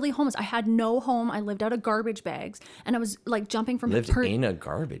literally homeless. I had no home. I lived out of garbage bags, and I was like jumping from lived in a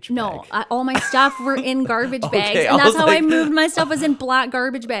garbage No, bag. all my stuff were in garbage bags, Okay, I and that's was how I like- moved my stuff was in black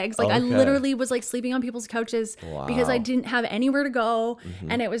garbage bags. Like I Okay. literally was like sleeping on people's couches because I Wow. didn't have anywhere to go,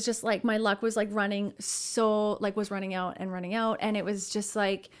 and it was just like my luck was like running was running out, and it was just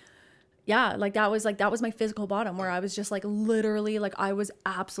like. Yeah, like that was my physical bottom where I was just like literally like I was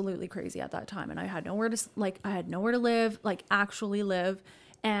absolutely crazy at that time, and I had nowhere to live, like actually live,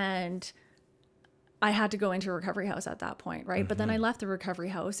 and I had to go into a recovery house at that point, right? But then I left the recovery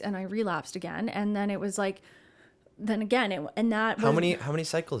house and I relapsed again, and then it was like then again and that How was, many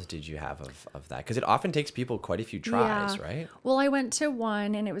cycles did you have of that? Because it often takes people quite a few tries, Yeah. right? Well, I went to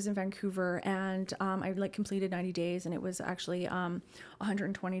one and it was in Vancouver, and I like completed 90 days, and it was actually a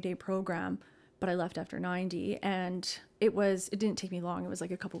 120-day program, but I left after 90, and it didn't take me long. It was like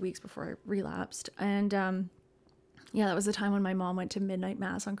a couple weeks before I relapsed. And yeah, that was the time when my mom went to midnight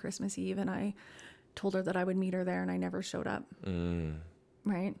mass on Christmas Eve, and I told her that I would meet her there, and I never showed up.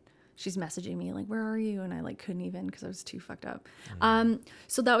 Right? She's messaging me like, where are you? And I like couldn't even because I was too fucked up.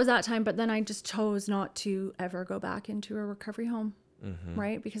 So that was that time. But then I just chose not to ever go back into a recovery home.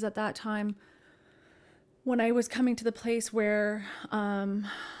 Right? Because at that time, when I was coming to the place where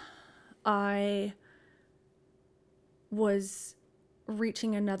I was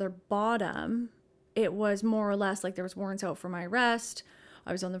reaching another bottom, it was more or less like there was warrants out for my arrest.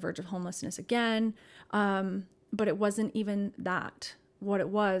 I was on the verge of homelessness again. But it wasn't even that. What it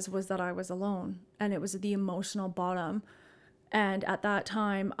was that I was alone, and it was the emotional bottom. And at that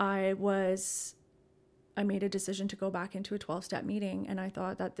time I made a decision to go back into a 12-step meeting, and I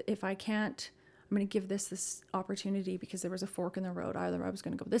thought that if I can't, I'm going to give this opportunity, because there was a fork in the road. Either I was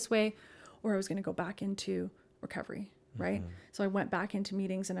going to go this way or I was going to go back into recovery. Right. So I went back into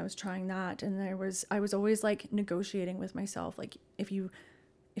meetings and I was trying that. And I was always like negotiating with myself. Like, if you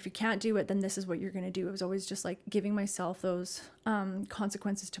can't do it, then this is what you're going to do. It was always just like giving myself those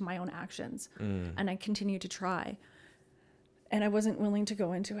consequences to my own actions. And I continued to try. And I wasn't willing to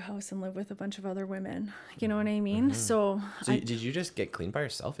go into a house and live with a bunch of other women. You know what I mean? So did you just get clean by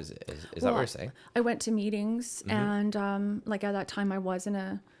yourself? Is that well, what you're saying? I went to meetings, and like at that time I wasn't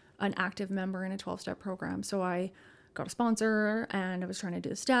an active member in a 12-step program. So I got a sponsor and I was trying to do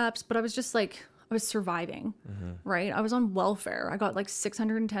the steps, but I was just like, I was surviving, right? I was on welfare. I got like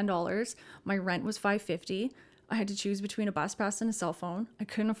 $610. My rent was $550. I had to choose between a bus pass and a cell phone. I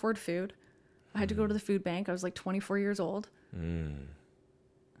couldn't afford food. I had to go to the food bank. I was like 24 years old.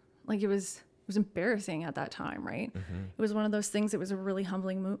 Like it was embarrassing at that time, right? It was one of those things. It was a really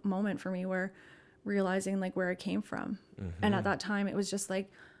humbling moment for me, where realizing like where I came from. And at that time it was just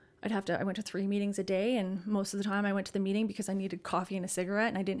like, I went to 3 meetings a day, and most of the time I went to the meeting because I needed coffee and a cigarette,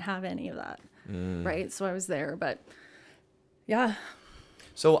 and I didn't have any of that. Right. So I was there, but yeah.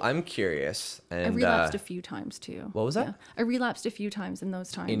 So I'm curious, and I relapsed a few times too. What was that? Yeah. I relapsed a few times in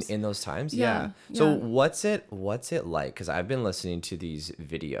those times. in those times, Yeah, So yeah. what's it like? Because I've been listening to these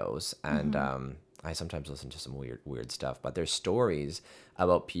videos, and I sometimes listen to some weird stuff, but there's stories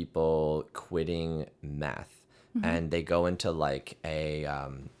about people quitting meth, and they go into like a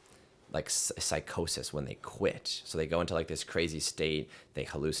psychosis when they quit. So they go into like this crazy state, they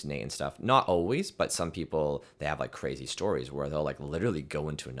hallucinate and stuff. Not always, but some people, they have like crazy stories where they'll like literally go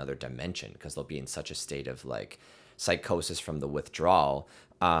into another dimension because they'll be in such a state of like psychosis from the withdrawal.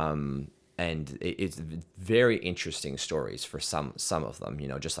 And it's very interesting stories for some of them, you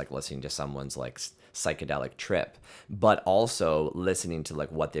know, just like listening to someone's like psychedelic trip, but also listening to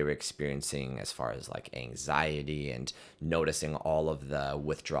like what they were experiencing as far as like anxiety and noticing all of the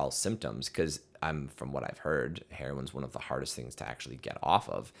withdrawal symptoms. Because from what I've heard, heroin's one of the hardest things to actually get off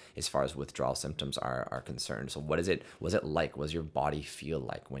of as far as withdrawal symptoms are concerned. So what was it like? What does your body feel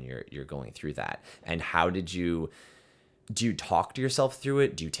like when you're going through that? And how do you talk to yourself through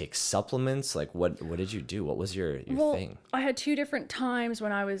it? Do you take supplements? Like what did you do? What was your thing? I had 2 different times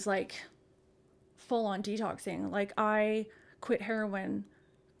when I was like full on detoxing. Like I quit heroin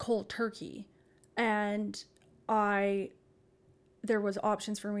cold turkey, and I there was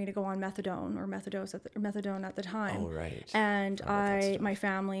options for me to go on methadone or methadone at the time. Oh, right. And that stuff. my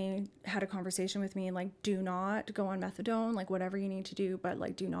family had a conversation with me, like, do not go on methadone, like whatever you need to do, but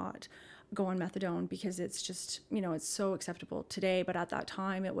like, do not go on methadone, because it's just, it's so acceptable today. But at that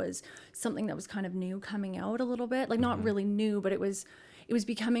time, it was something that was kind of new, coming out a little bit, like not really new, but it was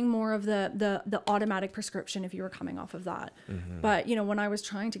becoming more of the automatic prescription if you were coming off of that. But, when I was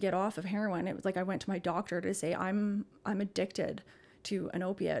trying to get off of heroin, it was like I went to my doctor to say, I'm addicted to an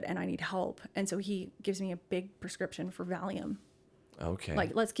opiate and I need help. And so he gives me a big prescription for Valium. Okay.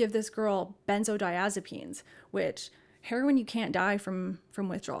 Like, let's give this girl benzodiazepines, which heroin, you can't die from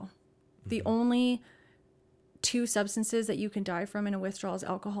withdrawal. The only two substances that you can die from in a withdrawal is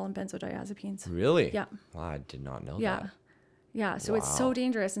alcohol and benzodiazepines. Really? Yeah. Wow, I did not know Yeah. that. Yeah, so it's so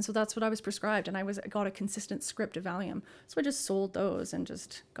dangerous. And so that's what I was prescribed. And I got a consistent script of Valium. So I just sold those and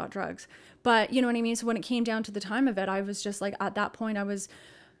just got drugs. But you know what I mean? So when it came down to the time of it, I was just like, at that point,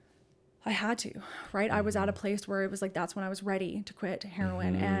 I had to, right? I was at a place where it was like, that's when I was ready to quit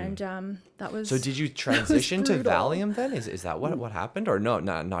heroin. And that was... So did you transition to brutal. Valium then? Is that what happened? Or no,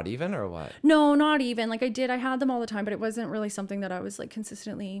 not even, or what? No, not even. Like I had them all the time, but it wasn't really something that I was like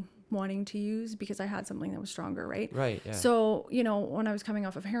consistently wanting to use, because I had something that was stronger, right? Right, yeah. So, when I was coming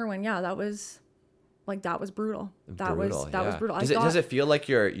off of heroin, that was brutal. That was brutal. Does it feel like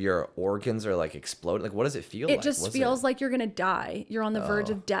your organs are like exploding? Like, what does it feel like? It just feels like you're going to die. You're on the verge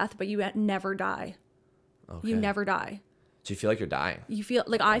of death, but you never die. Okay. You never die. So you feel like you're dying. You feel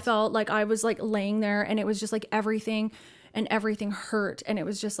like I felt like I was like laying there, and it was just like everything hurt, and it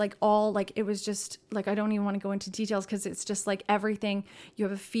was just like it was just like, I don't even want to go into details, because it's just like everything. You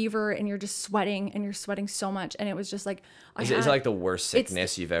have a fever and you're just sweating, and you're sweating so much, and it was just like Is it like the worst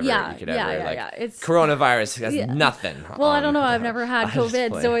sickness you could ever It's coronavirus has nothing. Well, I don't know. I've never had I just COVID,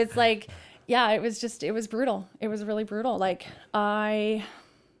 play. so it's like, it was brutal. It was really brutal. Like I'll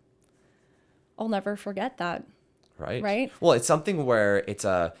never forget that. Right. Well, it's something where it's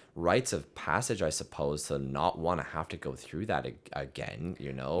a rites of passage, I suppose, to not want to have to go through that again,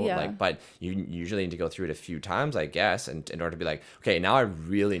 Yeah. like, but you usually need to go through it a few times, I guess, and in order to be like, okay, now I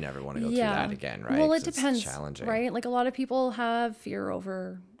really never want to go through that again, right? Well, it 'Cause depends, it's challenging. right? Like a lot of people have fear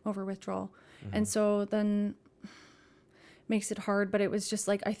over withdrawal. And so then makes it hard, but it was just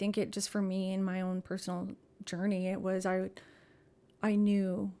like, I think it just, for me in my own personal journey, it was, I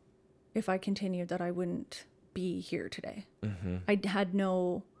knew if I continued that I wouldn't be here today. I had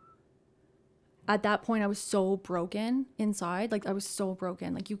at that point I was so broken inside. Like I was so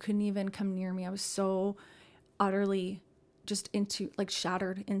broken, like you couldn't even come near me. I was so utterly just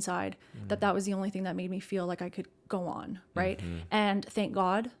shattered inside, that was the only thing that made me feel like I could go on, right? And thank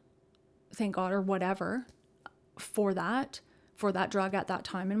God or whatever for that drug at that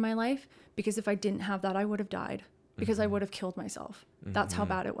time in my life, because if I didn't have that, I would have died, because I would have killed myself. That's how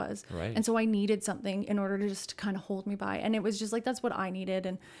bad it was. Right. And so I needed something in order to just kind of hold me by. And it was just like, that's what I needed.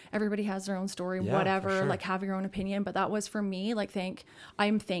 And everybody has their own story, Yeah, whatever, for sure. like have your own opinion. But that was for me, like,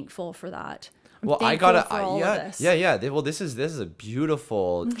 I'm thankful for that. Well, I thankful gotta, for all of this. yeah. Well, this is a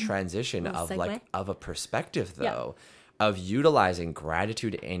beautiful transition Little of segue. of a perspective though, of utilizing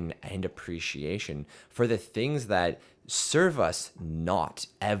gratitude and appreciation for the things that serve us not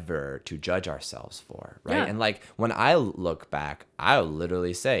ever to judge ourselves for, right? Yeah. And like when I look back, I'll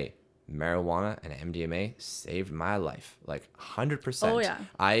literally say marijuana and MDMA saved my life, like 100%. Oh, yeah.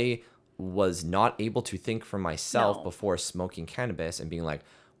 I was not able to think for myself No. before smoking cannabis and being like,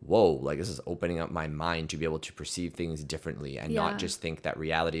 whoa, like this is opening up my mind to be able to perceive things differently and Yeah. not just think that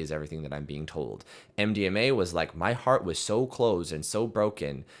reality is everything that I'm being told. MDMA was like, my heart was so closed and so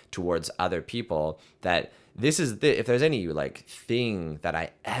broken towards other people that if there's any like thing that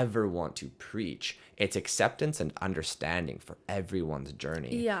I ever want to preach, it's acceptance and understanding for everyone's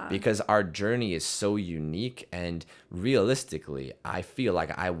journey. Yeah. Because our journey is so unique, and realistically, I feel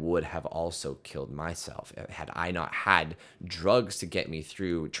like I would have also killed myself had I not had drugs to get me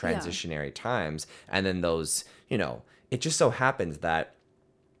through transitionary times. And then those, it just so happens that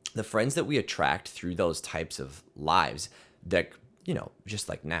the friends that we attract through those types of lives, that just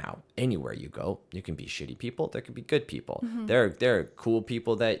like now, anywhere you go, you can be shitty people, there can be good people. There are cool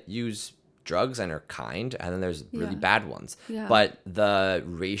people that use drugs and are kind, and then there's really bad ones. Yeah. But the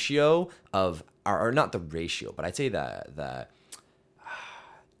ratio of, or not the ratio, but I'd say the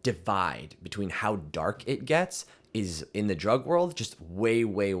divide between how dark it gets is in the drug world just way,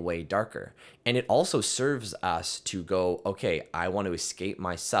 way, way darker. And it also serves us to go, okay, I want to escape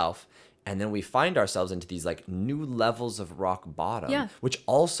myself. And then we find ourselves into these like new levels of rock bottom, Yeah. which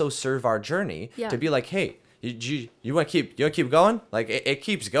also serve our journey Yeah. to be like, hey, You want to keep going? Like it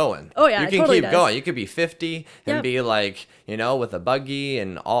keeps going. Oh, yeah, you it can totally keep does. going. You could be 50 and Yep. be like, with a buggy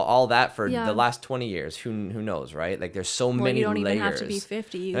and all that for Yeah. the last 20 years. Who knows, right? Like there's so Well, many you don't layers. even have to be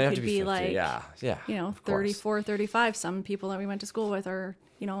 50. You don't have could to be 50. like, yeah, of course. 34, 35. Some people that we went to school with are,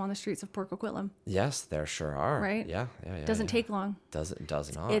 on the streets of Port Coquitlam. Yes, there sure are. Right? Yeah. Doesn't yeah. take long. Does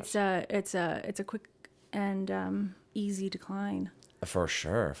not. It's a quick and easy decline. For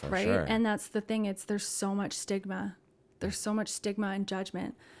sure. Right? Sure. And that's the thing. There's so much stigma. There's so much stigma and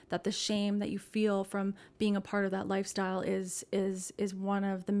judgment that the shame that you feel from being a part of that lifestyle is one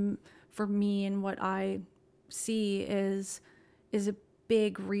of the, for me, and what I see is a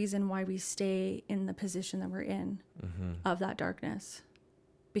big reason why we stay in the position that we're in of that darkness,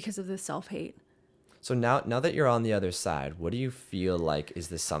 because of the self-hate. So now that you're on the other side, what do you feel like is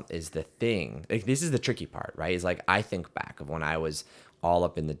the thing? Like this is the tricky part, right? Is like I think back of when I was all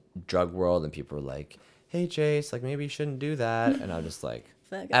up in the drug world and people were like, "Hey Chase, like maybe you shouldn't do that," and I'm just like,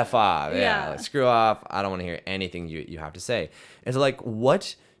 Fuck "F off, Yeah. like screw off. I don't want to hear anything you have to say." And so like,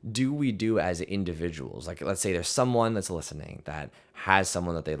 what do we do as individuals? Like, let's say there's someone that's listening that has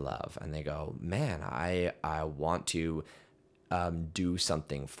someone that they love, and they go, "Man, I want to." Do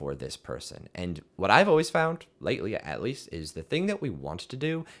something for this person. And what I've always found lately, at least, is the thing that we want to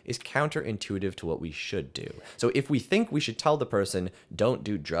do is counterintuitive to what we should do. So if we think we should tell the person, don't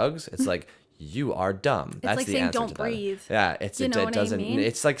do drugs, it's like, you are dumb. That's like the saying answer don't to that. breathe. Yeah, You know it what I doesn't. mean?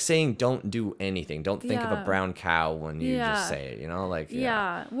 It's like saying don't do anything. Don't think of a Yeah. brown cow when you Yeah. just say it. Like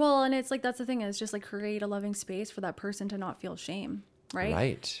Yeah. Well, and it's like, that's the thing, is just like create a loving space for that person to not feel shame. Right.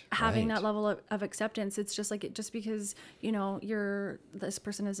 Right. Having right. that level of acceptance. It's just like, just because, this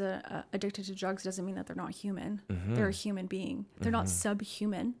person is addicted to drugs doesn't mean that they're not human. They're a human being. They're not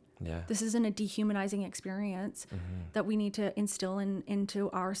subhuman. Yeah. This isn't a dehumanizing experience that we need to instill into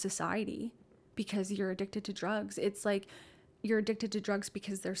our society because you're addicted to drugs. It's like, you're addicted to drugs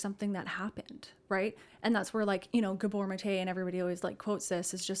because there's something that happened, right? And that's where, like, Gabor Mate and everybody always like quotes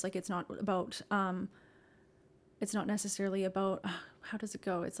this. It's just like, it's not about, it's not necessarily about, how does it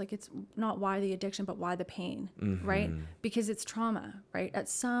go? It's like, it's not why the addiction, but why the pain, right? Because it's trauma, right?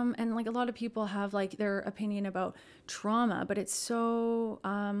 And like a lot of people have like their opinion about trauma, but it's so,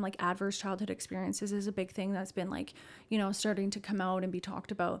 like adverse childhood experiences is a big thing that's been like, starting to come out and be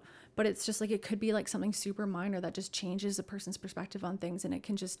talked about. But it's just like, it could be like something super minor that just changes a person's perspective on things. And it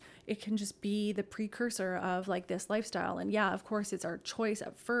can just be the precursor of like this lifestyle. And yeah, of course it's our choice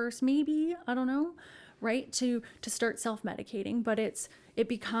at first, maybe, I don't know, right, to start self-medicating, but it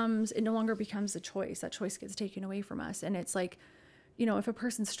no longer becomes a choice. That choice gets taken away from us. And it's like, if a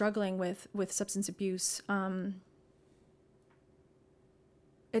person's struggling with substance abuse,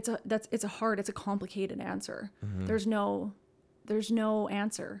 it's a complicated answer. There's no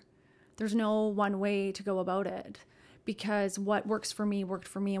answer. There's no one way to go about it, because what works for me worked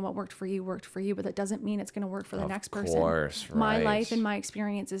for me, and what worked for you worked for you, but that doesn't mean it's going to work for the next person. Of course, right. My life and my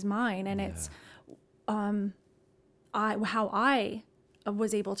experience is mine, and it's how I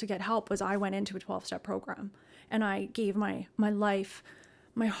was able to get help was I went into a 12-step program, and I gave my life,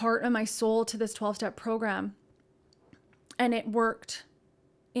 my heart and my soul to this 12-step program. And it worked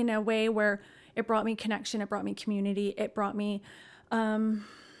in a way where it brought me connection, it brought me community, it brought me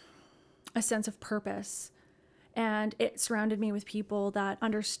a sense of purpose. And it surrounded me with people that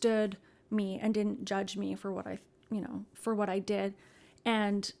understood me and didn't judge me for what I did.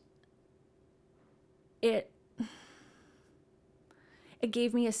 And it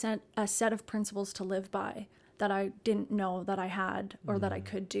gave me a set of principles to live by that I didn't know that I had or that I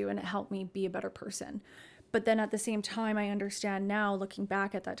could do, and it helped me be a better person. But then at the same time, I understand now, looking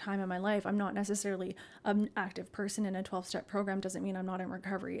back at that time in my life, I'm not necessarily an active person in a 12-step program. Doesn't mean I'm not in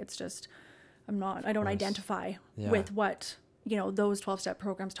recovery. It's just I don't identify with what, those 12-step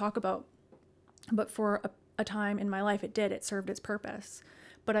programs talk about. But for a time in my life, it served its purpose.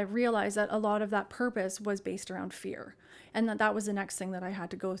 But I realized that a lot of that purpose was based around fear. And that was the next thing that I had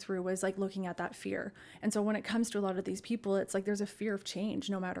to go through, was like looking at that fear. And so when it comes to a lot of these people, it's like there's a fear of change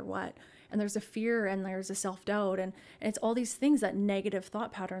no matter what. And there's a fear and there's a self-doubt. And it's all these things, that negative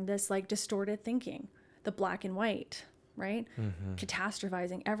thought pattern, this like distorted thinking, the black and white, right?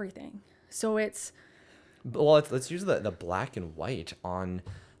 Catastrophizing everything. So it's... Well, let's use the black and white on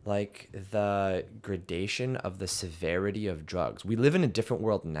like the gradation of the severity of drugs. We live in a different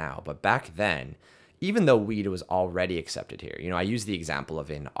world now, but back then, even though weed was already accepted here, I use the example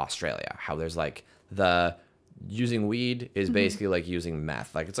of in Australia, how there's like using weed is basically like using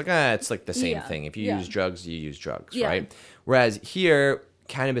meth. Like it's like the same thing. If you use drugs, you use drugs, right? Whereas here,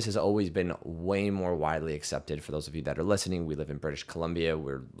 cannabis has always been way more widely accepted. For those of you that are listening, we live in British Columbia.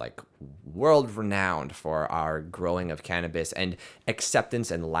 We're like world renowned for our growing of cannabis and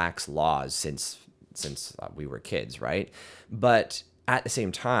acceptance and lax laws since we were kids, right? But at the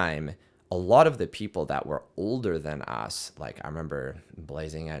same time, a lot of the people that were older than us, like I remember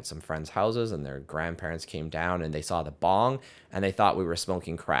blazing at some friends' houses and their grandparents came down and they saw the bong and they thought we were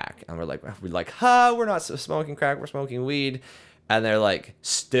smoking crack. And we're like, we're not smoking crack, we're smoking weed. And they're like,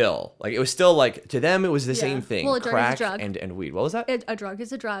 still, like it was still like, to them, it was the same thing, Well, a drug is a crack drug. and weed. What was that? A drug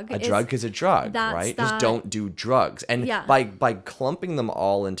is a drug. A drug is a drug, that's right? that- Just don't do drugs. And Yeah. by clumping them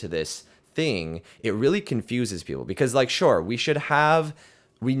all into this thing, it really confuses people because, like, sure, we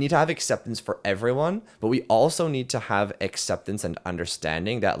need to have acceptance for everyone, but we also need to have acceptance and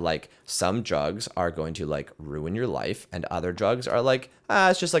understanding that like some drugs are going to like ruin your life and other drugs are like,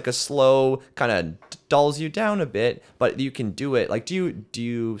 it's just like a slow kind of dulls you down a bit, but you can do it. Like, do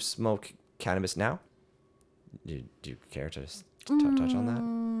you smoke cannabis now? Do you care to touch on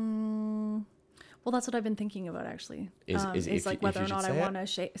that? Well, that's what I've been thinking about actually. Is if like you- if whether you or not should I say want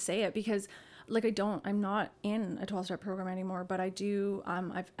to say it because like I'm not in a 12-step program anymore, but I do,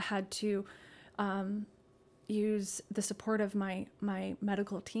 I've had to use the support of my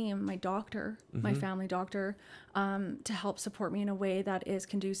medical team, my doctor, my family doctor, to help support me in a way that is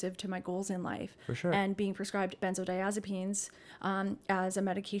conducive to my goals in life. For sure. And being prescribed benzodiazepines as a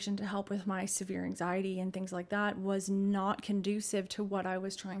medication to help with my severe anxiety and things like that was not conducive to what I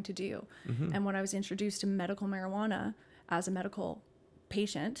was trying to do. And when I was introduced to medical marijuana as a medical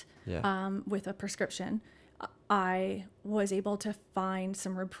patient with a prescription, I was able to find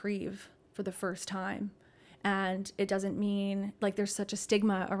some reprieve for the first time. And it doesn't mean like there's such a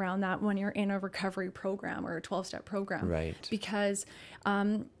stigma around that when you're in a recovery program or a 12-step program. Right. Because,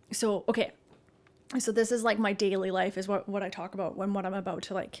 so this is like my daily life is what I talk about when what I'm about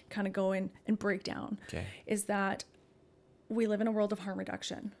to like kind of go in and break down is that we live in a world of harm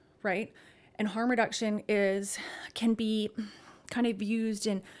reduction, right? And harm reduction can be kind of used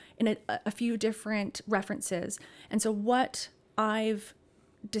in a few different references. And so what I've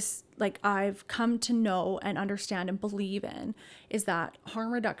come to know and understand and believe in is that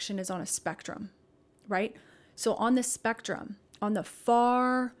harm reduction is on a spectrum, right? So on the spectrum, on the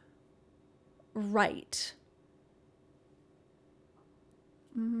far right,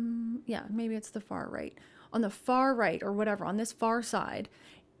 maybe it's the far right. On the far right or whatever, on this far side,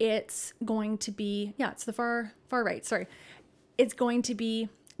 it's going to be, it's the far right, sorry. It's going to be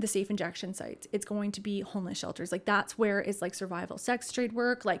the safe injection sites. It's going to be homeless shelters. Like that's where it's like survival sex trade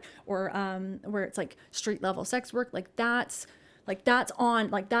work, like, or where it's like street level sex work. That's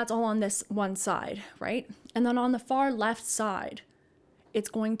all on this one side, right? And then on the far left side, it's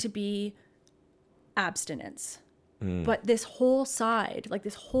going to be abstinence. But this whole side, like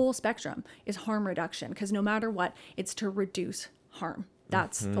this whole spectrum is harm reduction because no matter what, it's to reduce harm.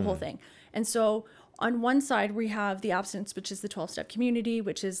 That's the whole thing. And so on one side, we have the abstinence, which is the 12-step community,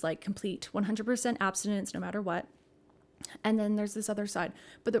 which is like complete 100% abstinence no matter what. And then there's this other side,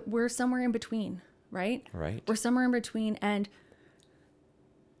 but we're somewhere in between, right? Right. We're somewhere in between. And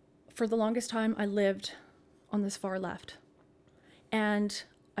for the longest time, I lived on this far left and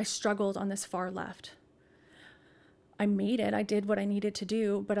I struggled on this far left. I made it. I did what I needed to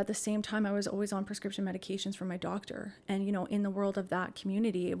do. But at the same time, I was always on prescription medications from my doctor. And, in the world of that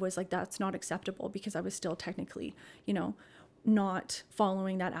community, it was like, that's not acceptable because I was still technically, not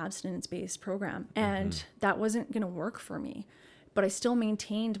following that abstinence-based program. And that wasn't going to work for me. But I still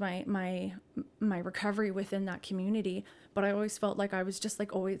maintained my recovery within that community. But I always felt like I was just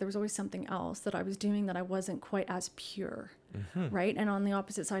like there was always something else that I was doing that I wasn't quite as pure, right? And on the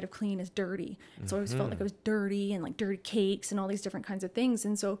opposite side of clean is dirty. So I always felt like I was dirty and like dirty cakes and all these different kinds of things.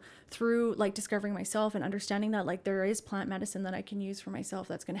 And so through like discovering myself and understanding that like there is plant medicine that I can use for myself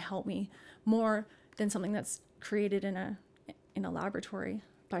that's going to help me more than something that's created in a laboratory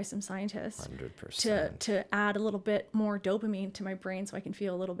by some scientists 100%. to add a little bit more dopamine to my brain so I can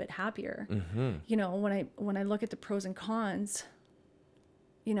feel a little bit happier. When I look at the pros and cons,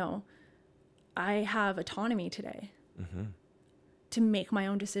 I have autonomy today to make my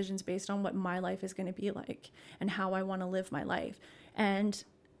own decisions based on what my life is going to be like and how I want to live my life. And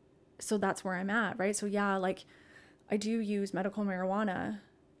so that's where I'm at, right? So yeah, like I do use medical marijuana.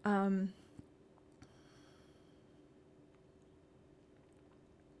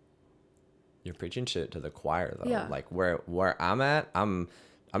 You're preaching shit to the choir though. Yeah. Like where I'm at,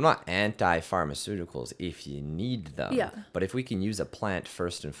 I'm not anti-pharmaceuticals if you need them. Yeah. But if we can use a plant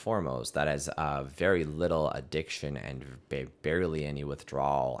first and foremost that has very little addiction and barely any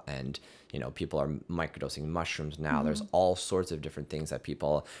withdrawal, and people are microdosing mushrooms now. There's all sorts of different things that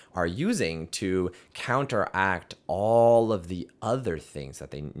people are using to counteract all of the other things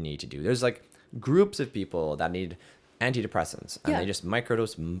that they need to do. There's like groups of people that need antidepressants, and they just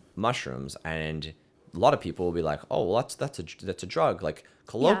microdose mushrooms, and a lot of people will be like, oh, well, that's a drug. Like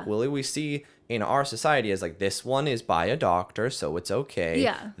colloquially, we see in our society as like, this one is by a doctor, so it's okay.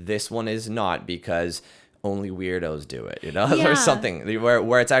 Yeah. This one is not because only weirdos do it, Yeah. or something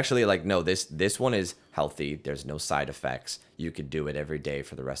where it's actually like, no, this one is healthy. There's no side effects. You could do it every day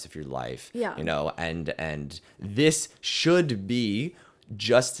for the rest of your life. Yeah. And this should be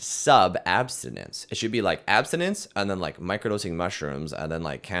just sub abstinence. It should be like abstinence and then like microdosing mushrooms and then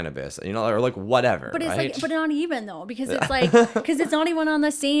like cannabis, or like whatever. But it's right? like, but not even though, because it's like, because it's not even on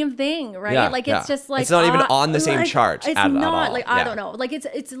the same thing, right? Yeah, like yeah. it's just like It's not even on the same like, chart It's at not all. like I Yeah. don't know. Like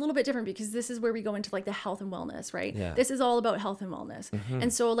it's a little bit different because this is where we go into like the health and wellness, right? Yeah. This is all about health and wellness,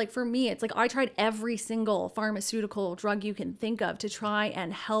 and so like for me, it's like I tried every single pharmaceutical drug you can think of to try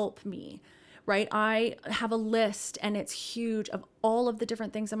and help me. Right. I have a list and it's huge of all of the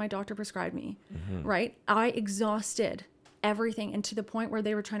different things that my doctor prescribed me. Right. I exhausted everything. And to the point where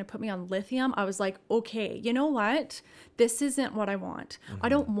they were trying to put me on lithium, I was like, okay, you know what? This isn't what I want. I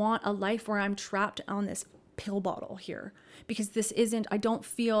don't want a life where I'm trapped on this pill bottle here, because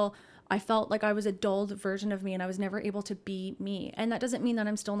I felt like I was a dulled version of me and I was never able to be me. And that doesn't mean that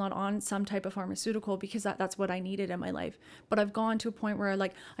I'm still not on some type of pharmaceutical, because that's what I needed in my life. But I've gone to a point where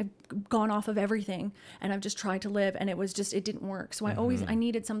I've gone off of everything and I've just tried to live, and it didn't work. So I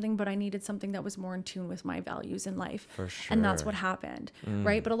needed something, but I needed something that was more in tune with my values in life. For sure. And that's what happened.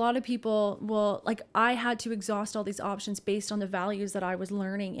 Right. But a lot of people will, like, I had to exhaust all these options based on the values that I was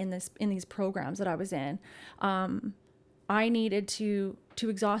learning in these programs that I was in. I needed to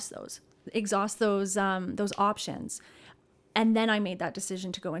exhaust those options. And then I made that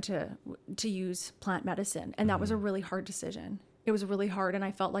decision to go to use plant medicine. And that was a really hard decision. It was really hard. And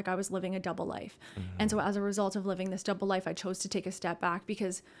I felt like I was living a double life. And so as a result of living this double life, I chose to take a step back,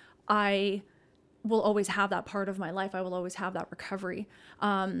 because I will always have that part of my life. I will always have that recovery.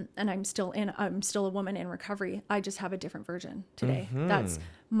 And I'm still a woman in recovery. I just have a different version today. That's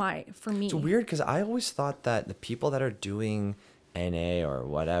for me. It's weird because I always thought that the people that are doing NA or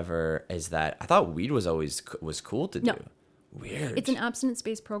whatever is that I thought weed was cool to do. No. Weird. It's an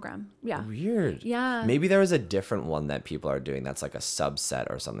abstinence-based program. Yeah. Weird. Yeah. Maybe there was a different one that people are doing that's like a subset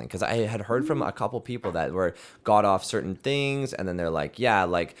or something. Because I had heard from a couple people that got off certain things, and then they're like,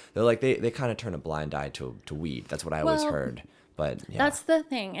 they kind of turn a blind eye to weed. That's what I always heard. But yeah. That's the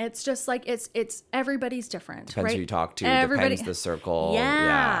thing. It's just like it's everybody's different. Depends right? who you talk to. Everybody, depends the circle.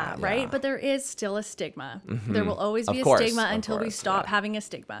 Yeah, right. Yeah. But there is still a stigma. There will always be Of a course, stigma of until we course, stop yeah. having a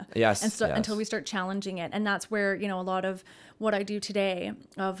stigma. Yes, And yes. until we start challenging it. And that's where, a lot of what I do today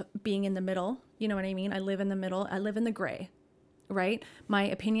of being in the middle, you know what I mean? I live in the middle. I live in the gray. Right? My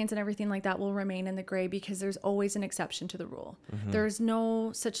opinions and everything like that will remain in the gray, because there's always an exception to the rule. There's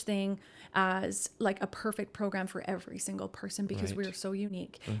no such thing as like a perfect program for every single person, because we're so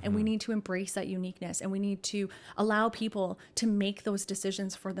unique, and we need to embrace that uniqueness, and we need to allow people to make those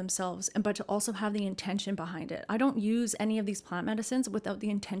decisions for themselves, but to also have the intention behind it. I don't use any of these plant medicines without the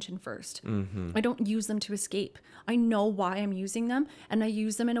intention first. I don't use them to escape. I know why I'm using them, and I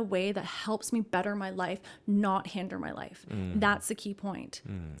use them in a way that helps me better my life, not hinder my life. That's the key point.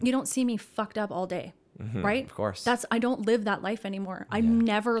 You don't see me fucked up all day, right? Of course. I don't live that life anymore. I'm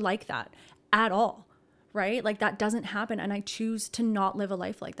never like that at all, right? Like that doesn't happen. And I choose to not live a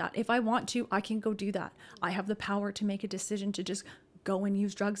life like that. If I want to, I can go do that. I have the power to make a decision to just go and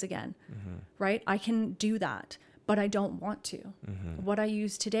use drugs again, right? I can do that, but I don't want to. What I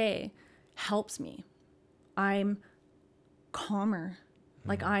use today helps me. I'm calmer.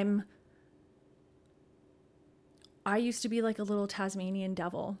 Like I used to be like a little Tasmanian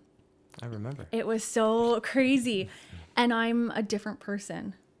devil. I remember. It was so crazy. And I'm a different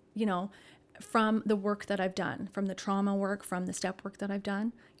person, from the work that I've done, from the trauma work, from the step work that I've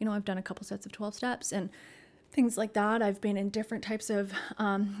done. I've done a couple sets of 12 steps and things like that. I've been in different types of,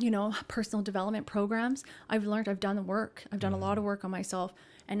 personal development programs. I've done the work. I've done a lot of work on myself.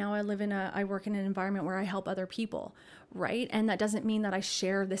 And now I work in an environment where I help other people, right? And that doesn't mean that I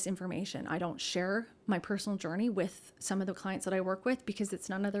share this information. I don't share my personal journey with some of the clients that I work with, because it's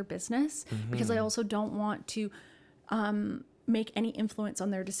none of their business, because I also don't want to make any influence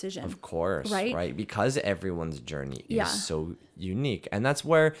on their decision. Of course, Right? right? Because everyone's journey is Yeah. so unique. And that's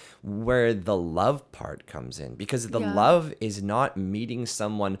where the love part comes in. Because the Yeah. love is not meeting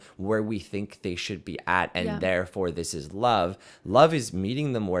someone where we think they should be at and Yeah. therefore this is love. Love is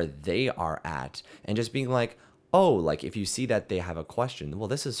meeting them where they are at and just being like, oh, like if you see that they have a question, well,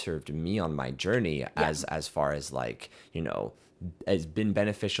 this has served me on my journey as far as like, you know, has been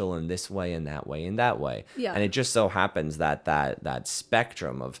beneficial in this way and that way and that way. Yeah. And it just so happens that that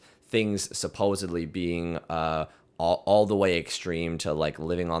spectrum of things supposedly being all the way extreme to like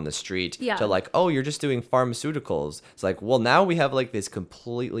living on the street Yeah. to like, oh, you're just doing pharmaceuticals. It's like, well, now we have like this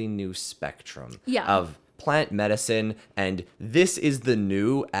completely new spectrum Yeah. of plant medicine, and this is the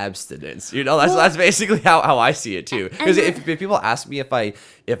new abstinence. You know, that's basically how I see it too. Because if people ask me if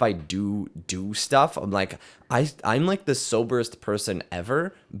I do stuff, I'm like, I'm like the soberest person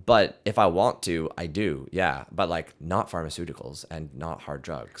ever, but if I want to, I do. Yeah, but like not pharmaceuticals and not hard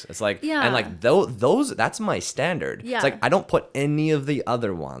drugs. It's like, Yeah. and like those that's my standard. Yeah. It's like I don't put any of the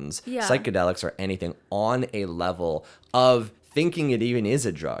other ones, Yeah. psychedelics or anything, on a level of thinking it even is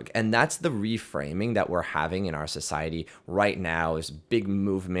a drug. And that's the reframing that we're having in our society right now. Is big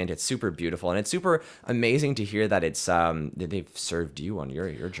movement. It's super beautiful, and it's super amazing to hear that it's that they've served you on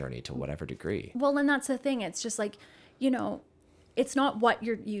your journey to whatever degree. Well, and that's the thing. It's just like, you know, it's not what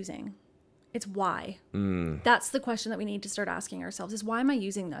you're using. It's why. That's the question that we need to start asking ourselves is, why am I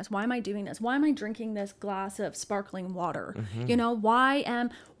using this? Why am I doing this? Why am I drinking this glass of sparkling water? You know, why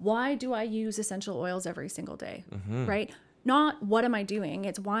do I use essential oils every single day? Right? Not what am I doing?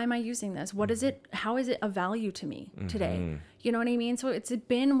 It's why am I using this? What is it? How is it of value to me today? You know what I mean? So it's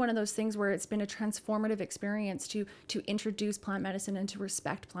been one of those things where it's been a transformative experience to introduce plant medicine and to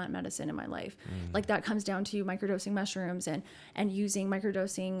respect plant medicine in my life. Like that comes down to microdosing mushrooms and using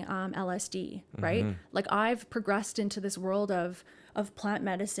microdosing LSD, right? Like I've progressed into this world of plant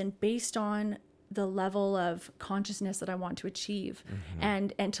medicine based on the level of consciousness that I want to achieve,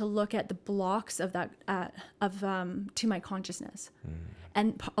 and to look at the blocks of that to my consciousness.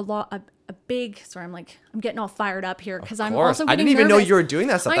 And a big, sorry, I'm getting all fired up here because I'm also I getting didn't even know nervous. you were doing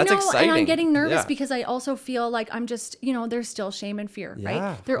that stuff. I That's know, exciting. and I'm getting nervous Yeah. because I also feel like I'm just, you know, there's still shame and fear, Yeah, right?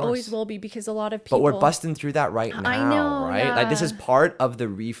 of There course. always will be, because a lot of people. But we're busting through that right now, I know, right? Like this yeah. is part of the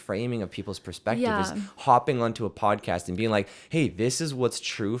reframing of people's perspective is Yeah. hopping onto a podcast and being like, hey, this is what's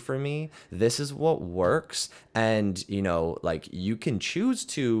true for me. This is what works. And, you know, like you can choose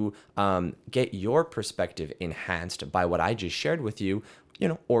to get your perspective enhanced by what I just shared with you. You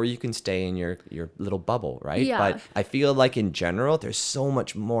know, or you can stay in your little bubble, right? Yeah. But I feel like in general, there's so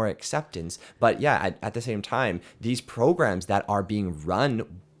much more acceptance. But yeah, at the same time, these programs that are being run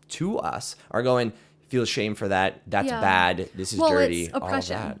to us are going, feel shame for that. That's Yeah. bad. This is Well, dirty. it's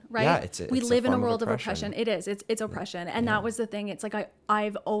oppression, all of that. right? Yeah, we it's live in a form world of oppression. It is. It's oppression, and that was the thing. It's like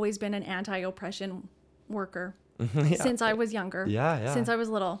I've always been an anti-oppression worker since I was younger. Yeah. Since I was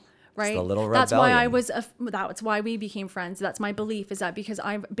little. Right. the little That's why I rebellion. that's why we became friends. That's my belief, is that because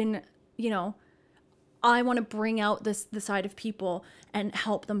I've been, you know, I want to bring out the side of people and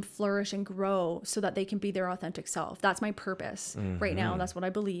help them flourish and grow so that they can be their authentic self. That's my purpose right now. That's what I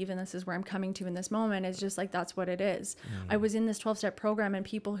believe. And this is where I'm coming to in this moment, is just like, that's what it is. I was in this 12-step program, and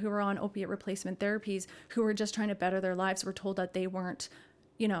people who were on opiate replacement therapies who were just trying to better their lives were told that they weren't,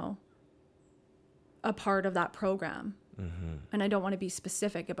 you know, a part of that program. And I don't want to be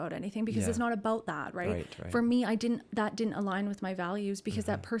specific about anything because it's not about that, right? Right. For me, that didn't align with my values, because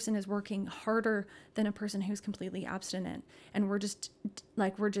that person is working harder than a person who's completely abstinent. And we're just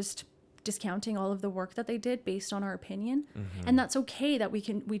discounting all of the work that they did based on our opinion. And that's okay that we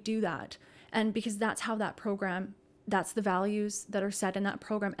do that. And because that's how that program, that's the values that are set in that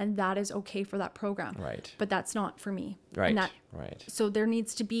program, and that is okay for that program. Right. But that's not for me. Right. And Right. so there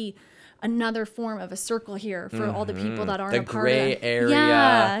needs to be another form of a circle here for all the people that aren't The a part gray of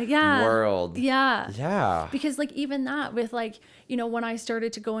that. area world. Yeah. Yeah. Because like even that with like, you know, when I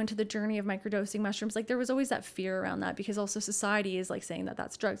started to go into the journey of microdosing mushrooms, like there was always that fear around that, because also society is like saying that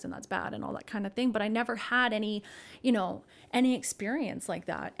that's drugs and that's bad and all that kind of thing. But I never had any, you know, any experience like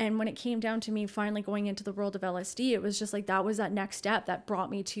that. And when it came down to me finally going into the world of LSD, it was just like, that was that next step that brought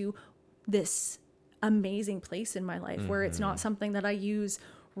me to this amazing place in my life where it's not something that I use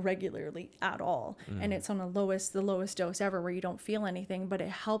regularly at all, and it's on the lowest dose ever, where you don't feel anything, but it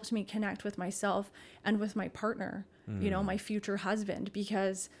helped me connect with myself and with my partner, you know, my future husband,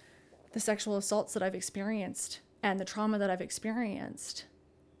 because the sexual assaults that I've experienced and the trauma that I've experienced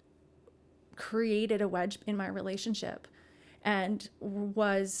created a wedge in my relationship, and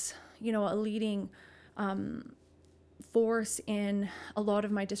was, you know, a leading force in a lot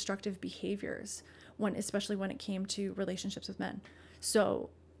of my destructive behaviors, especially when it came to relationships with men. So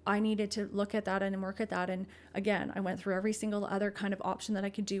I needed to look at that and work at that. And again, I went through every single other kind of option that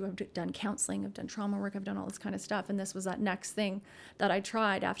I could do. I've done counseling, I've done trauma work, I've done all this kind of stuff. And this was that next thing that I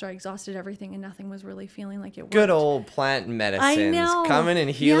tried after I exhausted everything and nothing was really feeling like it worked. Good old plant medicines coming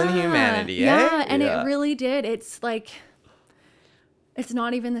and healing humanity. Yeah, and it really did. It's like, it's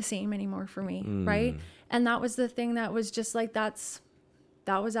not even the same anymore for me, right? And that was the thing that was just like, that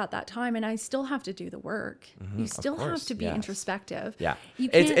was at that time, and I still have to do the work. You still have to be introspective. Yeah, you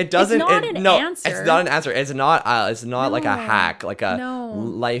can't, it doesn't. It's not an answer. It's not an answer. It's not like a hack, like a No.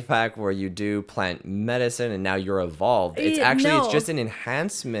 life hack where you do plant medicine and now you're evolved. It's actually it's just an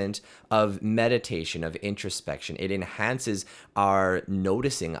enhancement of meditation, of introspection. It enhances our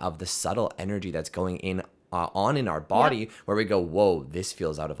noticing of the subtle energy that's going on in our body, where we go, whoa, this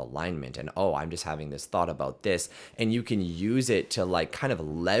feels out of alignment, and oh, I'm just having this thought about this, and you can use it to like kind of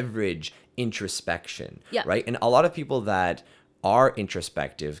leverage introspection, right? And a lot of people that are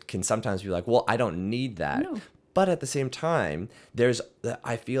introspective can sometimes be like, well, I don't need that. No. But at the same time,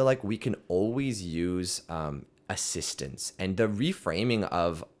 I feel like we can always use assistance and the reframing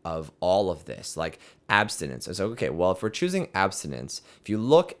of all of this, like abstinence. So, okay, well, if we're choosing abstinence, if you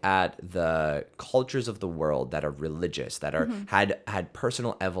look at the cultures of the world that are religious, that are had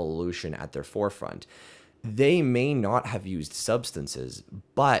personal evolution at their forefront, they may not have used substances,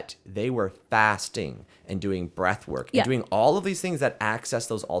 but they were fasting and doing breath work and doing all of these things that access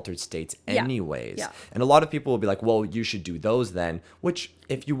those altered states anyways. And a lot of people will be like, well, you should do those then, which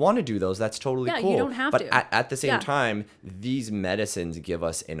if you want to do those, that's totally cool. You don't have but to. At the same time, these medicines give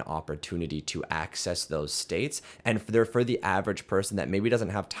us an opportunity to access those states. And they're for the average person that maybe doesn't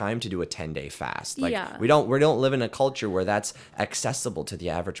have time to do a 10-day fast. Like we don't live in a culture where that's accessible to the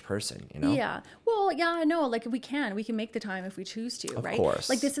average person, you know? Yeah. Well, yeah, no, like we can make the time if we choose to, right? Of course.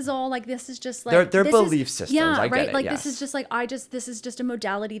 Like this is all like, this is just like their belief systems. Yeah, I get right. it, Like yes. this is just like, this is just a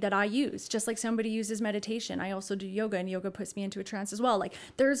modality that I use. Just like somebody uses meditation. I also do yoga, and yoga puts me into a trance as well. Like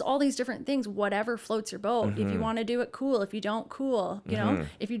there's all these different things, whatever floats your boat. If you want to do it, cool. If you don't, cool. You know,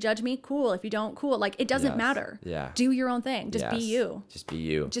 if you judge me, cool. If you don't, cool. Like it doesn't matter. Yeah. Do your own thing. Just be you. Just be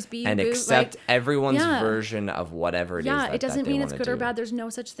you. Just be you. And boo. accept Like, everyone's version of whatever it is. Yeah, it doesn't mean it's good or do. bad. There's no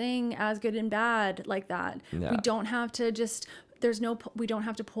such thing as good and bad like that. Yeah. We don't have to just, we don't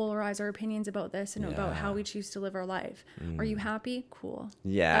have to polarize our opinions about this and about how we choose to live our life. Are you happy? Cool.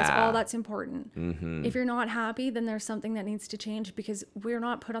 Yeah. That's all that's important. If you're not happy, then there's something that needs to change, because we're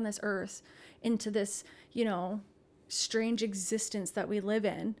not put on this earth into this, strange existence that we live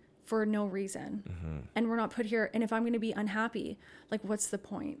in for no reason. And we're not put here. And if I'm going to be unhappy, like what's the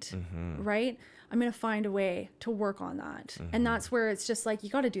point? Right? I'm going to find a way to work on that. And that's where it's just like, you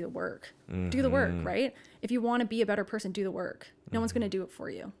got to do the work. Do the work, right? If you want to be a better person, do the work. No one's going to do it for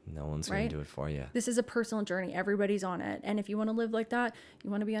you. No one's going to do it for you. This is a personal journey. Everybody's on it. And if you want to live like that, you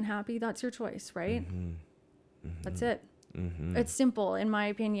want to be unhappy, that's your choice, right? That's it. It's simple, in my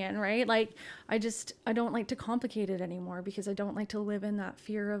opinion, right? Like, I don't like to complicate it anymore, because I don't like to live in that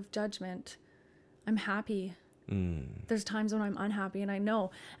fear of judgment. I'm happy. There's times when I'm unhappy, and I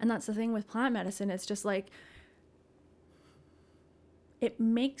know. And that's the thing with plant medicine. It's just like, it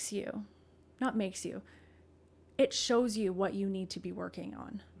shows you what you need to be working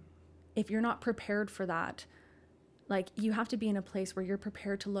on. If you're not prepared for that, like, you have to be in a place where you're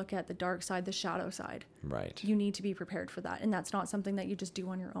prepared to look at the dark side, the shadow side. Right. You need to be prepared for that. And that's not something that you just do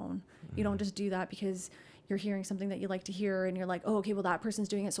on your own. You don't just do that because you're hearing something that you like to hear and you're like, oh, okay, well, that person's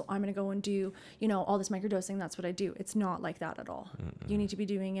doing it, so I'm going to go and do, all this microdosing. That's what I do. It's not like that at all. You need to be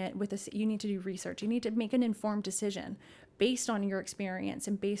doing it you need to do research. You need to make an informed decision based on your experience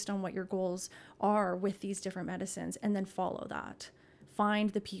and based on what your goals are with these different medicines, and then follow that. Find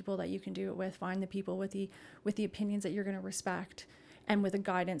the people that you can do it with. Find the people with the opinions that you're going to respect, and with the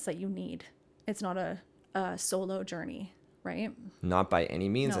guidance that you need. It's not a solo journey, right? Not by any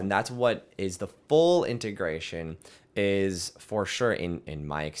means. No. And that's what is the full integration is, for sure, in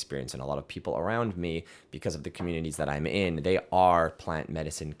my experience and a lot of people around me, because of the communities that I'm in, they are plant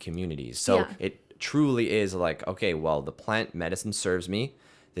medicine communities. So it truly is like, okay, well, the plant medicine serves me.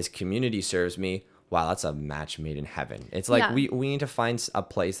 This community serves me. Wow, that's a match made in heaven. It's like we need to find a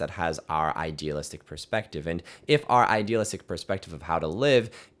place that has our idealistic perspective. And if our idealistic perspective of how to live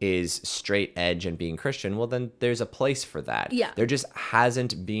is straight edge and being Christian, well, then there's a place for that. Yeah. There just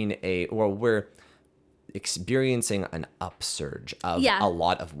hasn't been experiencing an upsurge of Yeah. a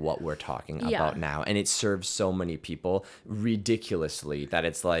lot of what we're talking Yeah. about now, and it serves so many people ridiculously that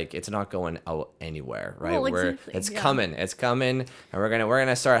it's like it's not going out anywhere, right? Well, exactly, It's yeah. coming, and we're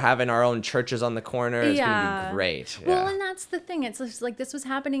gonna start having our own churches on the corner. It's gonna be great. Well, Yeah. and that's the thing. It's just like this was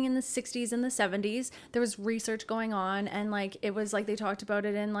happening in the 60s and the 70s. There was research going on, and like it was like they talked about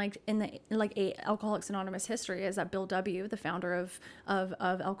it in Alcoholics Anonymous history, is that Bill W., the founder of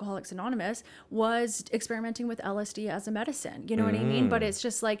Alcoholics Anonymous, was experimenting with LSD as a medicine. You know what I mean? But it's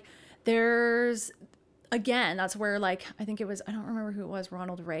just like there's again, that's where like I think it was, I don't remember who it was,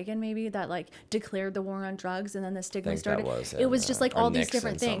 Ronald Reagan maybe, that like declared the war on drugs, and then the stigma think that started. was, it was just like or all these Nixon,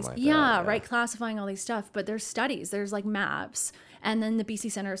 different something things. like that, yeah, yeah. right, classifying all these stuff. But there's studies, there's like maps, and then the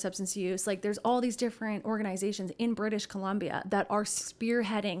BC Center of Substance Use. Like there's all these different organizations in British Columbia that are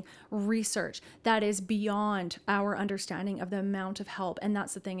spearheading research that is beyond our understanding of the amount of help. And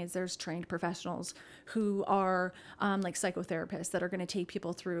that's the thing, is there's trained professionals who are like psychotherapists that are going to take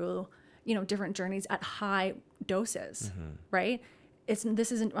people through, you know, different journeys at high doses, right?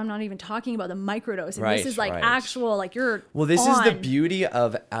 I'm not even talking about the microdosing. Right, this is like right. actual, like you're Well, this is the on. beauty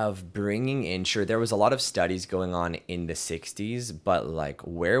of bringing in, sure, there was a lot of studies going on in the 60s, but like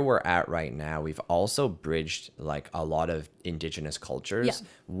where we're at right now, we've also bridged like a lot of indigenous cultures Yeah.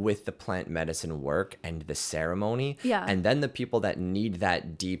 with the plant medicine work and the ceremony. Yeah. And then the people that need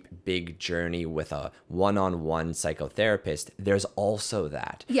that deep, big journey with a one-on-one psychotherapist, there's also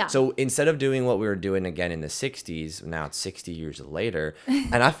that. Yeah. So instead of doing what we were doing again in the 60s, now it's 60 years later,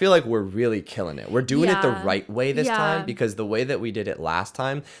 and I feel like we're really killing it. We're doing it the Yeah. right way this Yeah. time, because the way that we did it last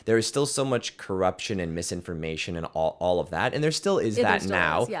time, there is still so much corruption and misinformation and all of that, and there still is Yeah, there that still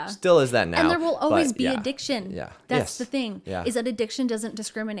now. is, yeah. Still is that now. And there will always but be yeah. addiction. Yeah. That's Yes. the thing. Yeah. Is that addiction doesn't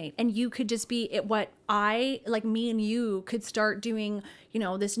discriminate. And you could just be me and you could start doing, you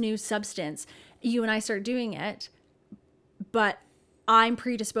know, this new substance. You and I start doing it, but I'm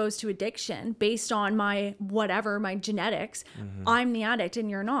predisposed to addiction based on my genetics. I'm the addict and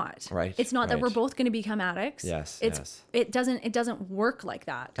you're not. Mm-hmm. Right, It's not that we're right. both going to become addicts. Yes, It's yes. it doesn't work like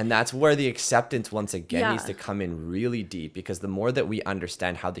that. And that's where the acceptance once again Yeah. needs to come in really deep, because the more that we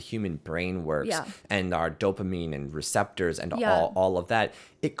understand how the human brain works Yeah. and our dopamine and receptors and Yeah. all of that,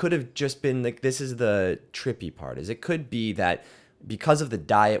 it could have just been like, this is the trippy part, is it could be that because of the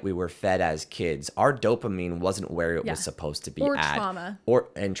diet we were fed as kids, our dopamine wasn't where it Yeah. was supposed to be Or at. trauma.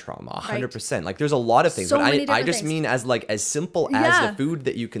 And trauma, 100%. Like there's a lot of things, So but many I different just things. mean as simple as Yeah. the food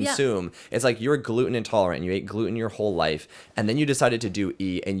that you consume. It's like you're gluten intolerant and you ate gluten your whole life, and then you decided to do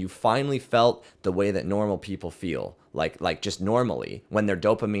E, and you finally felt the way that normal people feel, like just normally, when their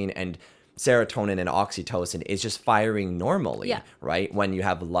dopamine and serotonin and oxytocin is just firing normally, Yeah. right? When you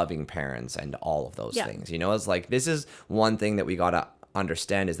have loving parents and all of those Yeah. things, you know, it's like, this is one thing that we gotta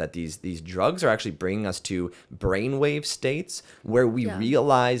understand, is that these drugs are actually bringing us to brainwave states where we Yeah.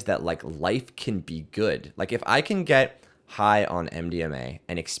 realize that like life can be good. Like if I can get high on MDMA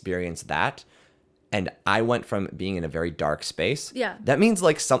and experience that, and I went from being in a very dark space, Yeah. that means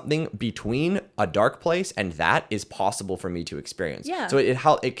like something between a dark place and that is possible for me to experience. Yeah. So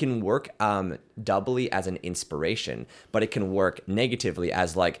it can work doubly as an inspiration, but it can work negatively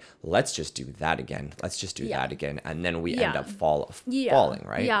as like, let's just do that again. Let's just do Yeah. that again. And then we Yeah. end up falling,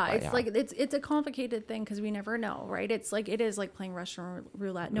 right? Yeah, But it's like it's a complicated thing because we never know, right? It's like it is like playing Russian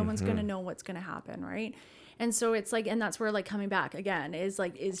roulette. No one's gonna know what's gonna happen, right? And so it's like, and that's where like coming back again is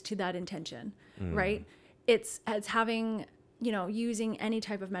to that intention, right? It's having, you know, using any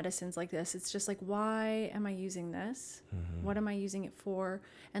type of medicines like this. It's just like, why am I using this? What am I using it for?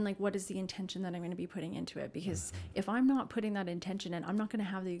 And like, what is the intention that I'm going to be putting into it? Because if I'm not putting that intention in, I'm not going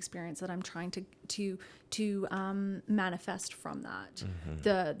to have the experience that I'm trying to manifest from that.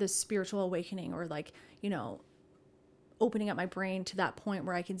 The spiritual awakening, or like, you know, opening up my brain to that point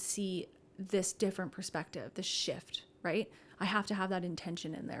where I can see this different perspective, this shift, right? I have to have that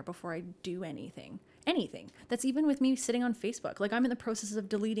intention in there before I do anything. That's even with me sitting on Facebook. Like I'm in the process of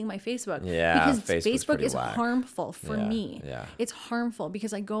deleting my Facebook. Yeah, because Facebook's Facebook pretty is whack. harmful for Yeah, me. yeah. It's harmful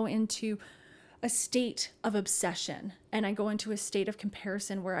because I go into a state of obsession and I go into a state of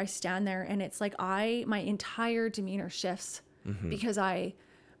comparison where I stand there and it's like my entire demeanor shifts because I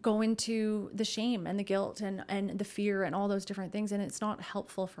go into the shame and the guilt and the fear and all those different things, and it's not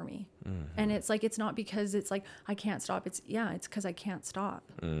helpful for me. And it's like, it's not because it's like I can't stop, it's because I can't stop.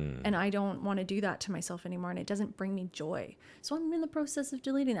 And I don't want to do that to myself anymore, and it doesn't bring me joy. So I'm in the process of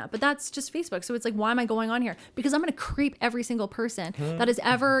deleting that. But that's just Facebook. So it's like, why am I going on here? Because I'm going to creep every single person that has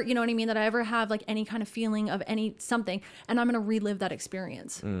ever, you know what I mean, that I ever have like any kind of feeling of any something, and I'm going to relive that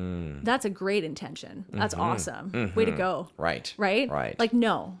experience. That's a great intention. That's awesome. Way to go. Right. Right? Right. Like,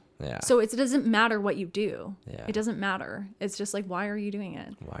 no. Yeah. So it doesn't matter what you do. Yeah. It doesn't matter. It's just like, why are you doing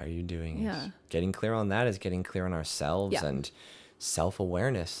it? Why are you doing it? Yeah. Getting clear on that is getting clear on ourselves, Yeah. and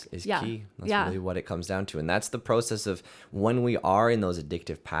self-awareness is Yeah. key. That's Yeah. really what it comes down to. And that's the process of when we are in those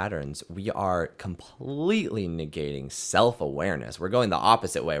addictive patterns, we are completely negating self-awareness. We're going the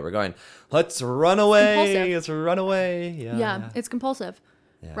opposite way. We're going, let's run away. compulsive. Let's run away. Yeah. It's compulsive,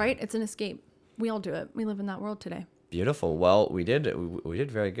 Yeah. right? It's an escape. We all do it. We live in that world today. Beautiful. Well, we did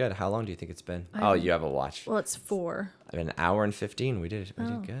very good. How long do you think it's been? Oh, you have a watch. Well, it's 4. An hour and 15. We did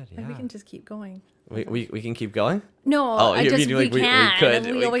good. And we Yeah. can just keep going. We can keep going? No, Oh, I you just mean we like can.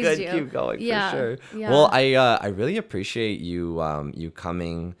 we always could do. keep going Yeah, for sure. yeah. Well, I really appreciate you you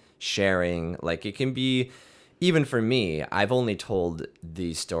coming, sharing. Like it can be, even for me, I've only told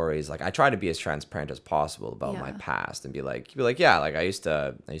these stories. Like I try to be as transparent as possible about my Yeah. past and be like, yeah, like I used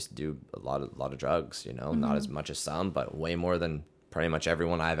to do a lot of drugs. You know, not as Mm-hmm. much as some, but way more than pretty much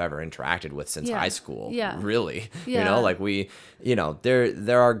everyone I've ever interacted with since Yeah. high school. Yeah. Really. You Yeah. know, like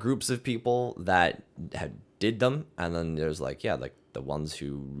there are groups of people that did them, and then there's like the ones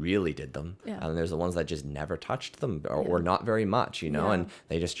who really did them, Yeah. and then there's the ones that just never touched them or not very much, Yeah. and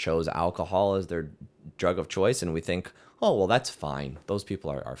they just chose alcohol as their drug of choice, and we think, oh well, that's fine, those people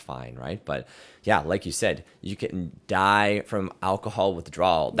are fine, right? But yeah, like you said, you can die from alcohol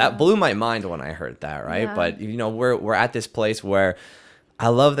withdrawal. That blew my mind when I heard that, right? Yeah. But we're at this place where I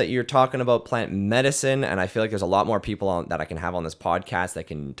love that you're talking about plant medicine, and I feel like there's a lot more people that I can have on this podcast that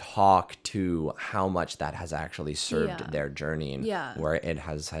can talk to how much that has actually served Yeah. their journey and Yeah. where it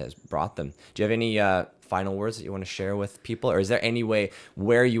has brought them. Do you have any final words that you want to share with people, or is there any way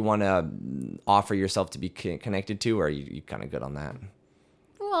where you want to offer yourself to be connected to, or are you kind of good on that?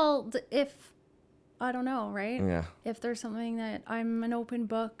 Well, if I don't know, right? Yeah. If there's something that I'm an open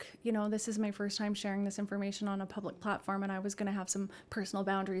book, this is my first time sharing this information on a public platform, and I was going to have some personal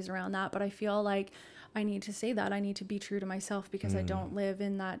boundaries around that, but I feel like I need to say that. I need to be true to myself because I don't live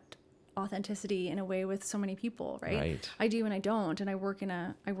in that authenticity in a way with so many people, right? Right. I do and I don't, and I work in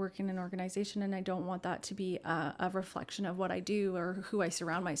an organization, and I don't want that to be a reflection of what I do or who I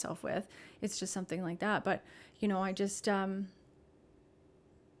surround myself with. It's just something like that. But I just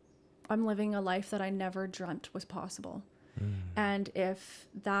I'm living a life that I never dreamt was possible. And if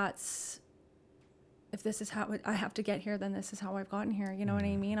this is how I have to get here, then this is how I've gotten here. You know what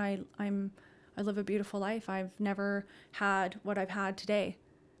I mean? I live a beautiful life. I've never had what I've had today,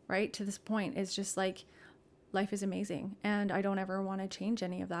 right? To this point, it's just like life is amazing, and I don't ever want to change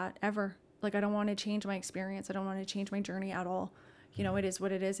any of that ever. Like I don't want to change my experience. I don't want to change my journey at all. It is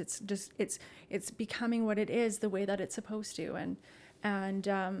what it is. It's just it's becoming what it is the way that it's supposed to, and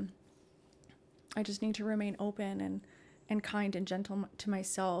I just need to remain open and kind and gentle to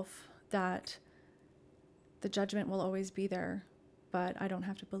myself, that the judgment will always be there, but I don't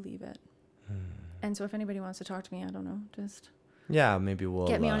have to believe it. And so if anybody wants to talk to me, I don't know, just Yeah, maybe we'll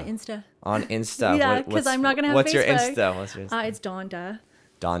get me on Insta. On Insta. Yeah, 'cause I'm not gonna have what's your Facebook. Insta? What's your Insta? It's Donda.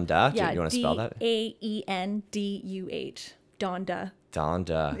 Donda. Yeah, Do you want to spell that? DAENDUH. Donda.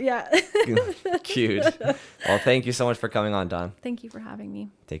 Donda. Yeah. Cute. Well, thank you so much for coming on, Don. Thank you for having me.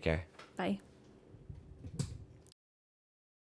 Take care. Bye.